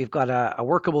sure that we've got a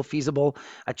workable, feasible,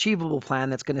 achievable plan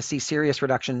that's going to see serious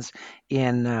reductions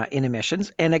in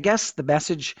emissions. And I guess the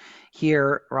message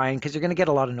here, Ryan, because you're going to get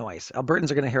a lot of noise.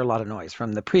 Albertans are going to hear a lot of noise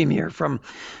from the Premier, from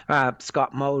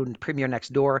Scott Moe, and Premier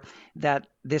next door, that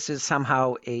this is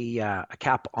somehow a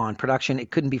cap on production.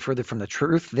 It couldn't be further from the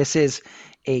truth. This is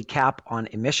a cap on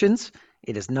emissions.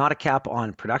 It is not a cap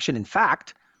on production. In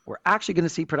fact, we're actually going to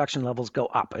see production levels go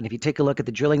up. And if you take a look at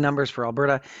the drilling numbers for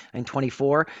Alberta in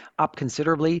 24, up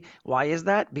considerably. Why is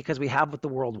that? Because we have what the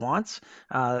world wants.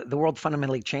 The world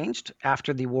fundamentally changed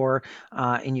after the war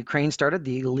in Ukraine started,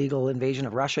 the illegal invasion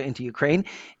of Russia into Ukraine.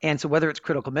 And so whether it's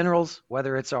critical minerals,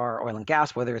 whether it's our oil and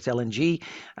gas, whether it's LNG,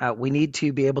 we need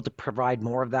to be able to provide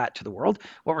more of that to the world.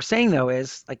 What we're saying, though,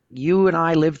 is like you and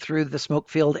I lived through the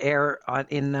smoke-filled air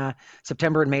in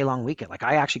September and May long weekend. Like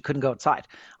I actually couldn't go outside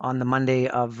on the Monday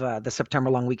of the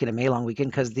September long weekend and May long weekend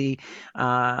because the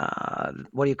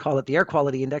the air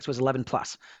quality index was 11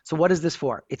 plus. So what is this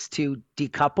for? It's to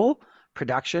decouple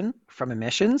production from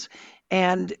emissions.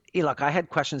 And look, I had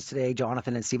questions today.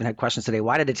 Jonathan and Stephen had questions today.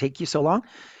 Why did it take you so long?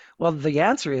 Well, the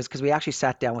answer is because we actually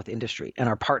sat down with industry and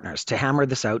our partners to hammer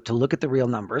this out, to look at the real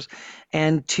numbers,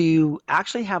 and to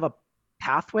actually have a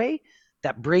pathway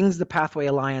that brings the Pathway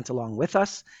Alliance along with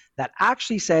us, that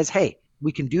actually says, hey,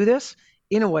 we can do this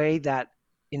in a way that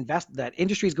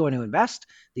industry is going to invest,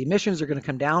 the emissions are going to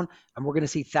come down, and we're going to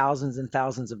see thousands and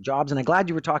thousands of jobs. And I'm glad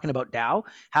you were talking about Dow.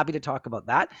 Happy to talk about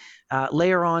that.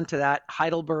 Layer on to that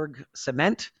Heidelberg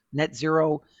Cement, net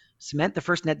zero cement, the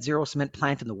first net zero cement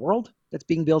plant in the world that's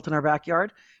being built in our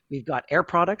backyard. We've got Air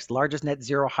Products, largest net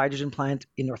zero hydrogen plant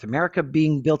in North America,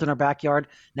 being built in our backyard.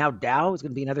 Now Dow is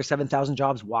going to be another 7,000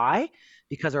 jobs. Why?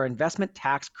 Because our investment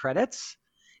tax credits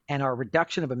and our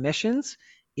reduction of emissions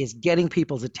is getting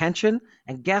people's attention.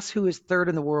 And guess who is third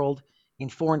in the world in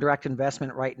foreign direct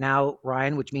investment right now,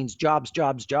 Ryan, which means jobs,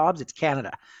 jobs, jobs? It's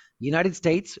Canada. United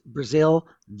States, Brazil,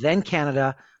 then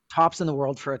Canada, tops in the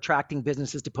world for attracting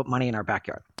businesses to put money in our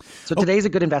backyard. So today's a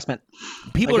good investment.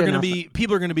 People are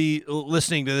going to be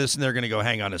listening to this and they're going to go,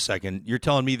 hang on a second. You're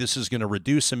telling me this is going to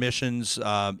reduce emissions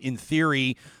in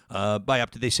theory by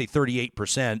up to, they say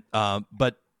 38%,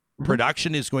 but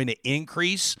production is going to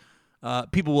increase.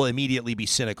 People will immediately be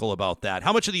cynical about that.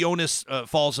 How much of the onus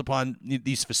falls upon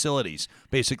these facilities?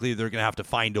 Basically, they're going to have to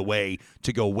find a way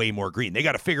to go way more green. They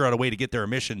got to figure out a way to get their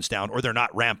emissions down or they're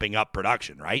not ramping up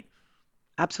production, right?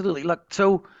 Absolutely. Look,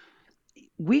 so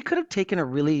we could have taken a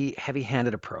really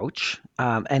heavy-handed approach,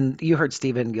 and you heard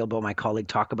Stephen Gilbo, my colleague,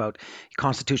 talk about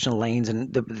constitutional lanes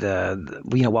and the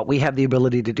what we have the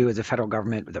ability to do as a federal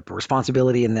government, the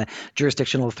responsibility and the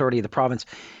jurisdictional authority of the province.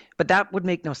 But that would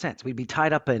make no sense. We'd be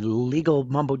tied up in legal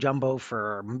mumbo jumbo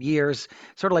for years,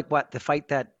 sort of like the fight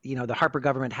that the Harper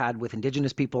government had with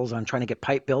Indigenous peoples on trying to get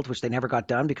pipe built, which they never got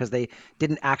done because they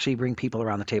didn't actually bring people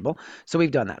around the table. So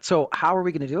we've done that. So how are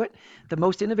we going to do it? The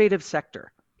most innovative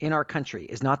sector in our country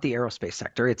is not the aerospace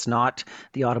sector. It's not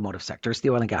the automotive sector. It's the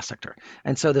oil and gas sector.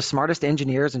 And so the smartest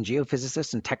engineers and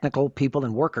geophysicists and technical people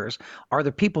and workers are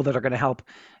the people that are going to help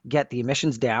get the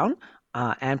emissions down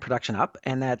and production up,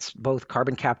 and that's both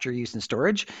carbon capture, use, and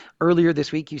storage. Earlier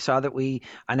this week, you saw that we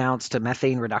announced a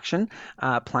methane reduction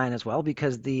plan as well,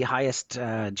 because the highest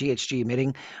GHG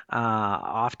emitting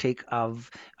offtake of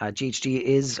GHG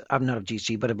is, not of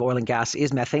GHG, but of oil and gas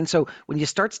is methane. So when you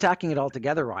start stacking it all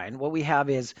together, Ryan, what we have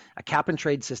is a cap and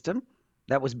trade system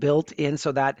that was built in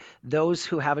so that those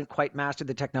who haven't quite mastered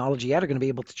the technology yet are going to be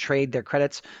able to trade their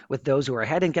credits with those who are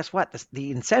ahead. And guess what?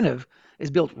 The incentive is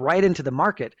built right into the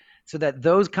market so that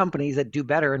those companies that do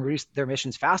better and reduce their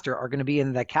emissions faster are going to be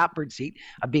in the catbird seat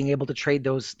of being able to trade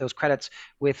those credits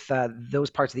with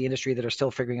those parts of the industry that are still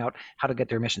figuring out how to get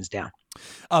their emissions down.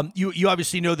 You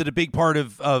obviously know that a big part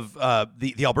of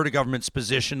the Alberta government's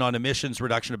position on emissions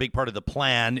reduction, a big part of the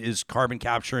plan is carbon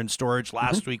capture and storage.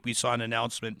 Last week we saw an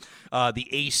announcement, the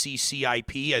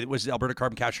ACCIP, it was the Alberta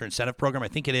Carbon Capture Incentive Program, I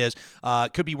think it is,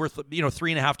 could be worth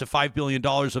 $3.5 to $5 billion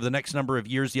over the next number of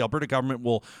years. The Alberta government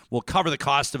will cover the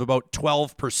cost of about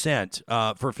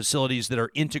 12% for facilities that are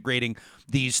integrating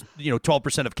these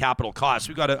 12% of capital costs.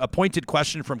 We've got a pointed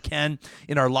question from Ken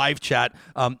in our live chat.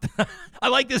 I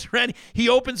like this, Randy. He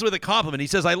opens with a compliment. He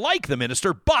says, "I like the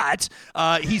minister, but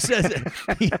he says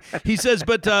he says,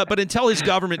 but until his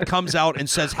government comes out and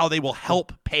says how they will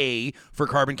help pay for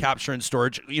carbon capture and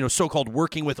storage, so-called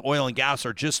working with oil and gas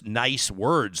are just nice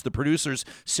words. The producers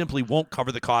simply won't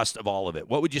cover the cost of all of it."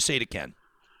 What would you say to Ken?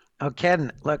 Oh,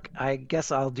 Ken, look, I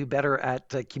guess I'll do better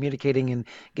at communicating and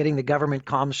getting the government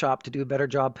comm shop to do a better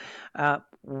job.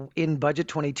 In budget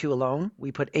 22 alone,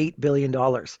 we put $8 billion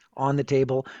on the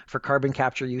table for carbon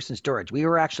capture, use, and storage. We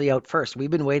were actually out first. We've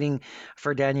been waiting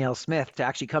for Danielle Smith to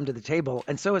actually come to the table,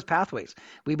 and so has Pathways.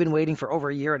 We've been waiting for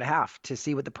over a year and a half to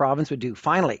see what the province would do.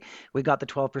 Finally, we got the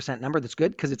 12% number. That's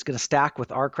good because it's going to stack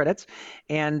with our credits.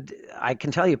 And I can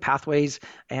tell you, Pathways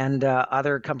and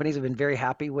other companies have been very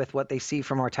happy with what they see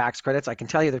from our tax credits. I can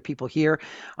tell you there are people here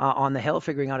on the Hill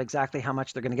figuring out exactly how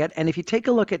much they're going to get. And if you take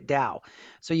a look at Dow,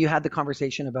 so you had the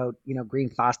conversation about green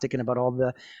plastic and about all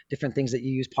the different things that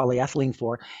you use polyethylene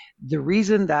for. The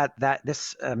reason that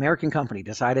this American company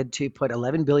decided to put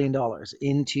 $11 billion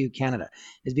into Canada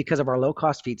is because of our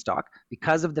low-cost feedstock,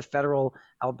 because of the federal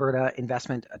Alberta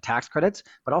investment tax credits,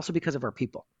 but also because of our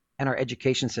people and our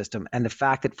education system, and the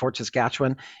fact that Fort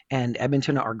Saskatchewan and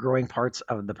Edmonton are growing parts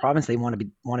of the province. They wanted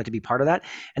to be part of that.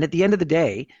 And at the end of the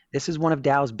day, this is one of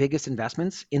Dow's biggest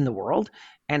investments in the world.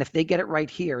 And if they get it right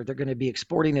here, they're going to be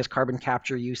exporting this carbon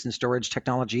capture, use, and storage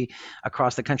technology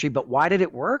across the country. But why did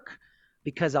it work?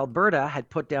 Because Alberta had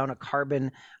put down a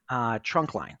carbon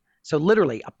trunk line. So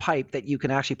literally a pipe that you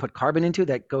can actually put carbon into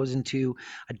that goes into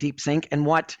a deep sink. And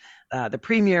what the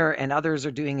Premier and others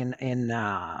are doing in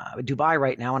Dubai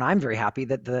right now, and I'm very happy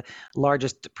that the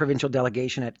largest provincial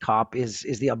delegation at COP is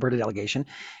the Alberta delegation,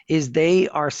 is they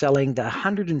are selling the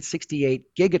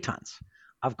 168 gigatons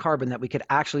of carbon that we could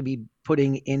actually be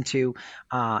putting into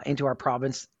our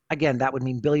province. Again, that would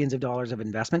mean billions of dollars of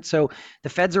investment. So the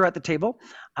feds are at the table.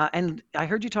 And I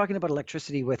heard you talking about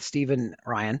electricity with Stephen,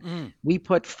 Ryan. We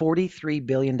put $43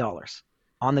 billion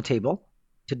on the table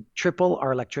to triple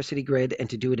our electricity grid and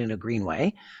to do it in a green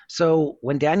way. So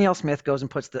when Danielle Smith goes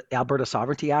and puts the Alberta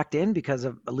Sovereignty Act in because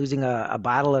of losing a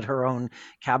battle at her own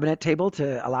cabinet table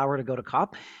to allow her to go to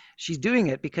COP, she's doing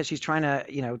it because she's trying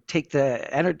to, take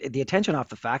the attention off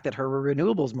the fact that her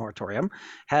renewables moratorium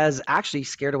has actually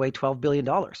scared away $12 billion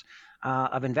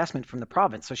of investment from the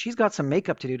province. So she's got some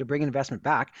makeup to do to bring investment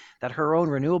back that her own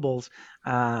renewables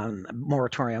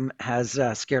moratorium has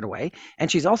scared away. And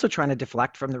she's also trying to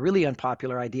deflect from the really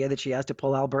unpopular idea that she has to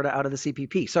pull Alberta out of the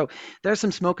CPP. So there's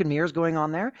some smoke and mirrors going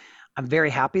on there. I'm very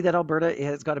happy that Alberta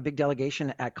has got a big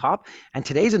delegation at COP. And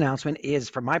today's announcement is,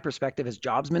 from my perspective as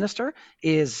jobs minister,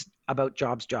 is about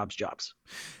jobs, jobs, jobs.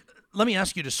 Let me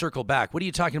ask you to circle back. What are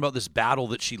you talking about, this battle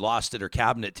that she lost at her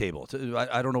cabinet table?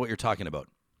 I don't know what you're talking about.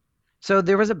 So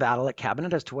there was a battle at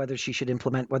cabinet as to whether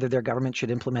their government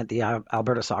should implement the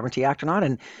Alberta Sovereignty Act or not.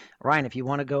 And Ryan, if you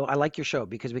want to go, I like your show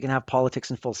because we can have politics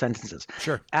in full sentences.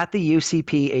 Sure. At the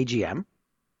UCP AGM,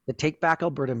 the Take Back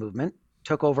Alberta movement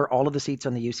took over all of the seats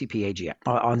on the UCP AGM,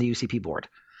 on the UCP board.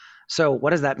 So what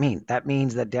does that mean? That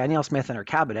means that Danielle Smith and her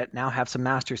cabinet now have some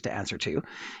masters to answer to.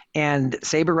 And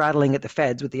saber rattling at the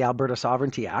feds with the Alberta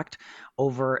Sovereignty Act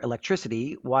over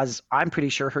electricity was, I'm pretty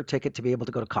sure, her ticket to be able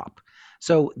to go to COP.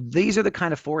 So these are the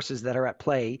kind of forces that are at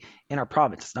play in our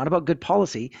province. It's not about good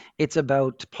policy. It's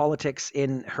about politics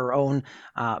in her own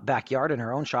backyard, in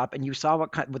her own shop. And you saw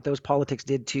what those politics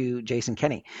did to Jason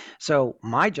Kenney. So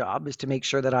my job is to make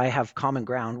sure that I have common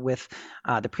ground with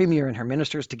the Premier and her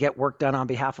ministers to get work done on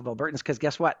behalf of Albertans. Because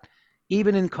guess what?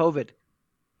 Even in COVID,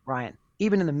 Ryan,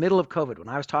 even in the middle of COVID, when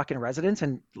I was talking to residents,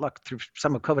 and look, through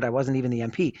some of COVID, I wasn't even the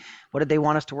MP. What did they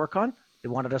want us to work on? They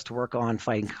wanted us to work on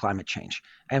fighting climate change.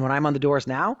 And when I'm on the doors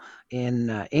now in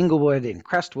Inglewood, in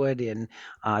Crestwood, in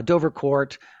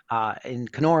Dovercourt, in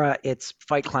Kenora, it's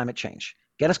fight climate change.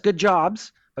 Get us good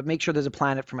jobs, but make sure there's a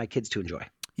planet for my kids to enjoy.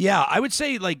 Yeah, I would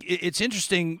say like it's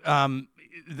interesting.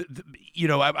 You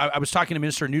know, I was talking to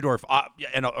Minister Newdorf,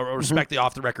 and I respect the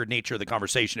off-the-record nature of the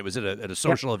conversation. It was at a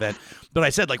social event, but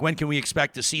I said, like, when can we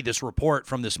expect to see this report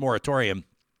from this moratorium?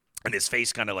 And his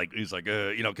face kind of like, he's like,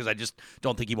 you know, because I just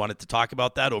don't think he wanted to talk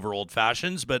about that over old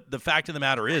fashions. But the fact of the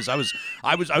matter is, I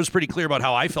was pretty clear about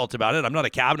how I felt about it. I'm not a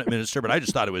cabinet minister, but I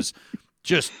just thought it was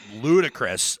just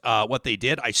ludicrous what they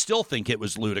did. I still think it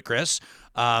was ludicrous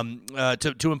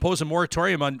to impose a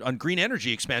moratorium on green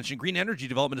energy expansion, green energy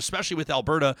development, especially with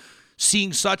Alberta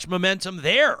seeing such momentum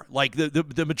there. Like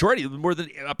the majority, more than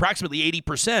approximately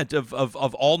 80%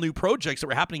 of all new projects that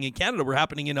were happening in Canada were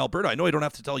happening in Alberta. I know I don't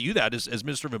have to tell you that as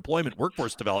Minister of Employment,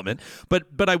 Workforce Development,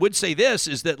 but I would say this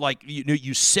is that, like,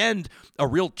 you send a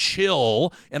real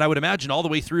chill, and I would imagine all the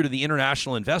way through to the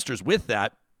international investors with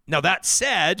that. Now, that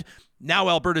said, now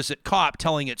Alberta's at COP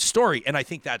telling its story, and I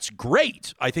think that's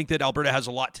great. I think that Alberta has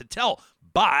a lot to tell.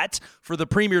 But for the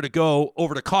Premier to go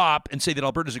over to COP and say that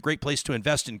Alberta is a great place to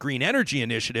invest in green energy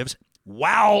initiatives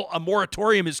while a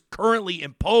moratorium is currently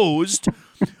imposed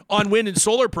on wind and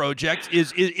solar projects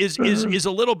is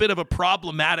a little bit of a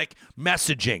problematic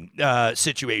messaging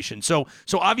situation. So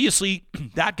obviously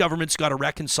that government's got to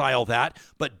reconcile that.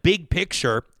 But big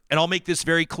picture, and I'll make this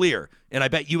very clear, and I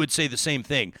bet you would say the same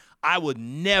thing, I would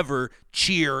never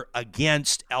cheer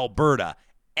against Alberta,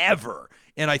 ever.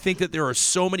 And I think that there are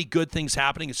so many good things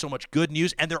happening and so much good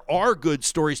news, and there are good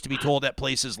stories to be told at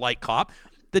places like COP.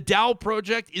 The Dow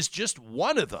project is just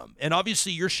one of them. And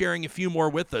obviously you're sharing a few more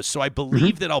with us. So I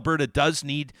believe that Alberta does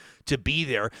need to be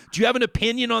there. Do you have an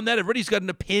opinion on that? Everybody's got an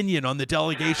opinion on the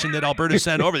delegation that Alberta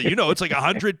sent over. You know, it's like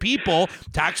 100 people.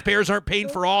 Taxpayers aren't paying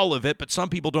for all of it, but some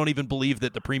people don't even believe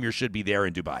that the Premier should be there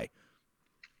in Dubai.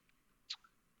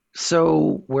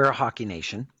 So we're a hockey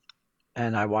nation.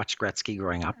 And I watched Gretzky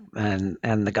growing up and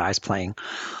the guys playing.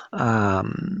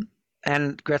 And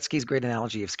Gretzky's great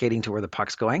analogy of skating to where the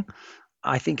puck's going.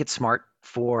 I think it's smart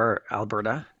for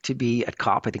Alberta to be at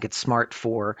COP. I think it's smart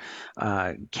for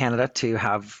Canada to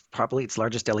have probably its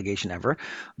largest delegation ever,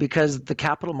 because the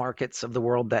capital markets of the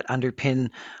world that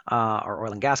underpin our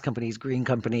oil and gas companies, green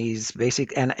companies,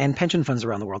 and pension funds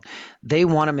around the world, they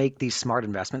want to make these smart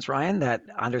investments, Ryan, that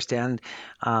understand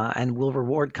and will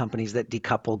reward companies that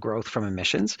decouple growth from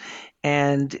emissions.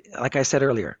 And like I said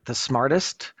earlier, the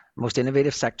smartest, most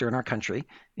innovative sector in our country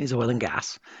is oil and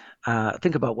gas.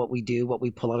 Think about what we do, what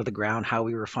we pull out of the ground, how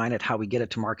we refine it, how we get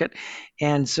it to market.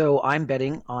 And so I'm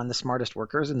betting on the smartest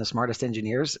workers and the smartest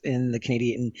engineers in the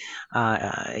Canadian,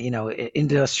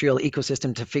 industrial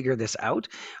ecosystem to figure this out.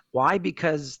 Why?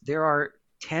 Because there are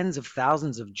tens of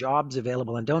thousands of jobs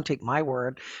available. And don't take my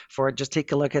word for it. Just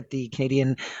take a look at the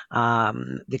Canadian,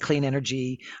 the Clean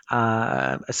Energy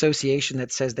Association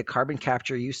that says that carbon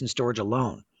capture, use, and storage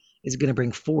alone is going to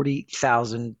bring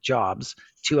 40,000 jobs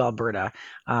to Alberta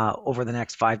over the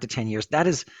next 5 to 10 years.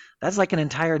 That's like an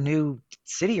entire new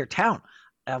city or town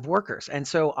of workers. And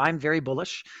so I'm very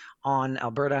bullish on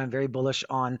Alberta. I'm very bullish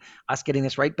on us getting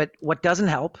this right. But what doesn't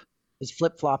help is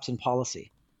flip-flops in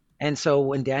policy. And so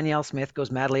when Danielle Smith goes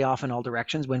madly off in all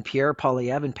directions, when Pierre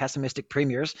Poilievre and pessimistic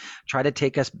premiers try to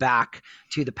take us back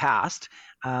to the past,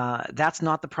 that's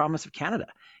not the promise of Canada.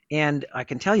 And I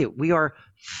can tell you, we are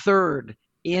third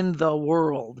in the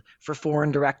world for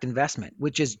foreign direct investment,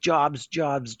 which is jobs,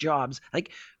 jobs, jobs. Like,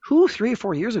 who 3 or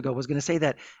 4 years ago was going to say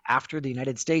that after the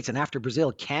United States and after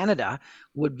Brazil, Canada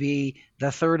would be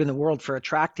the third in the world for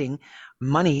attracting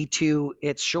money to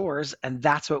its shores? And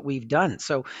that's what we've done.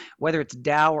 So whether it's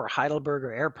Dow or Heidelberg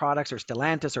or Air Products or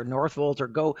Stellantis or Northvolt or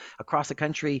go across the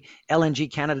country,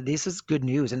 LNG Canada, this is good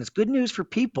news. And it's good news for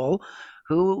people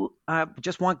who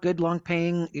just want good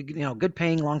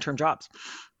paying long-term jobs.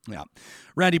 Yeah.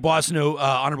 Randy Boissonnault,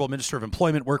 Honorable Minister of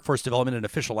Employment, Workforce Development and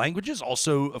Official Languages.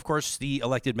 Also, of course, the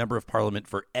elected member of Parliament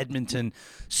for Edmonton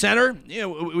Centre. You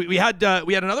know, we had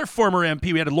another former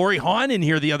MP. We had Lori Hahn in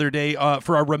here the other day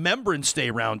for our Remembrance Day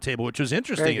roundtable, which was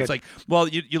interesting. It's like, well,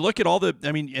 you look at all the,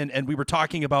 I mean, and we were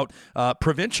talking about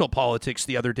provincial politics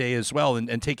the other day as well,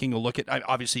 and taking a look at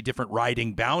obviously different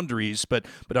riding boundaries, but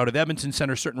out of Edmonton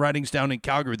Centre, certain ridings down in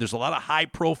Calgary, there's a lot of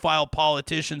high-profile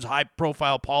politicians,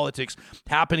 high-profile politics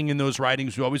happening in those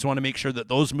ridings. We always want to make sure that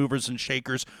those movers and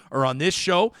shakers are on this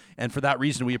show, and for that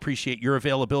reason, we appreciate your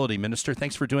availability, Minister.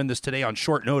 Thanks for doing this today on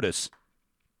short notice.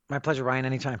 My pleasure, Ryan.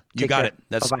 Anytime. You got it.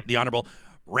 That's Bye-bye. The Honorable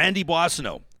Randy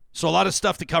Boissonnault. So a lot of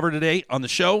stuff to cover today on the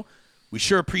show. We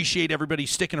sure appreciate everybody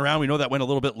sticking around. We know that went a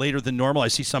little bit later than normal. I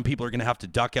see some people are going to have to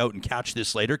duck out and catch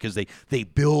this later because they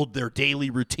build their daily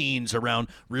routines around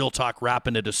Real Talk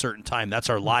wrapping at a certain time. That's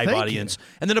our live audience.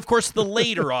 And then, of course, the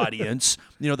later audience,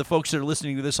 you know, the folks that are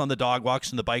listening to this on the dog walks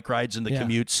and the bike rides and the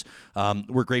commutes.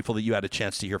 We're grateful that you had a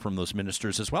chance to hear from those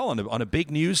ministers as well on a big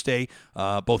news day,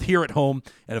 both here at home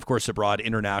and, of course, abroad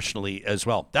internationally as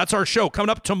well. That's our show. Coming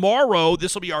up tomorrow,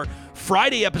 this will be our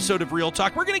Friday episode of Real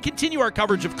Talk. We're going to continue our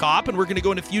coverage of COP, and we're going to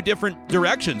go in a few different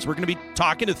directions. We're going to be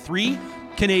talking to 3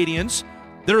 Canadians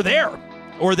that are there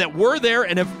or that were there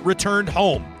and have returned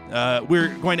home.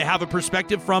 We're going to have a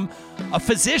perspective from a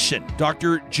physician,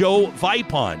 Dr. Joe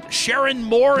Vipond. Sharon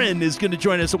Morin is going to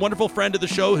join us, a wonderful friend of the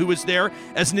show who was there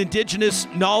as an Indigenous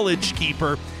knowledge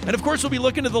keeper. And of course, we'll be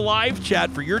looking at the live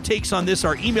chat for your takes on this.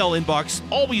 Our email inbox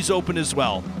always open as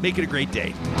well. Make it a great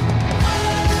day.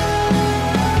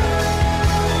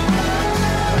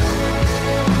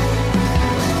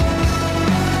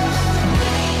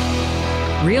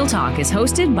 Real Talk is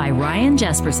hosted by Ryan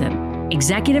Jesperson,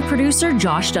 executive producer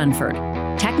Josh Dunford,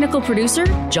 technical producer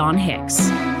John Hicks,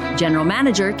 general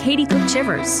manager Katie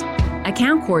Cook-Chivers,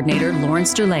 account coordinator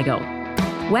Lawrence Derlego,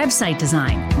 website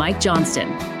design Mike Johnston,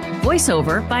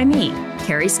 voiceover by me,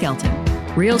 Carrie Skelton.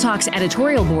 Real Talk's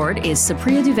editorial board is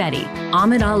Supriya Dwivedi,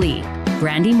 Ahmed Ali,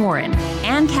 Brandy Morin,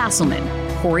 Ann Castleman,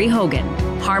 Corey Hogan,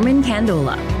 Harmon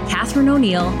Candola, Catherine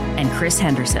O'Neill, and Chris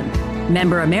Henderson.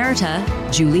 Member Emerita,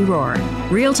 Julie Rohr.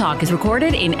 Real Talk is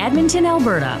recorded in Edmonton,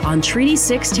 Alberta on Treaty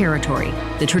 6 territory,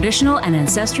 the traditional and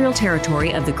ancestral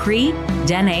territory of the Cree,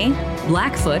 Dene,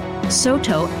 Blackfoot,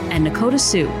 Saulteaux, and Nakota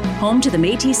Sioux, home to the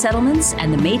Métis settlements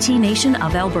and the Métis Nation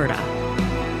of Alberta.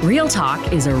 Real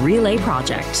Talk is a relay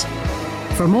project.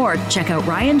 For more, check out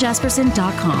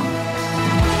ryanjesperson.com.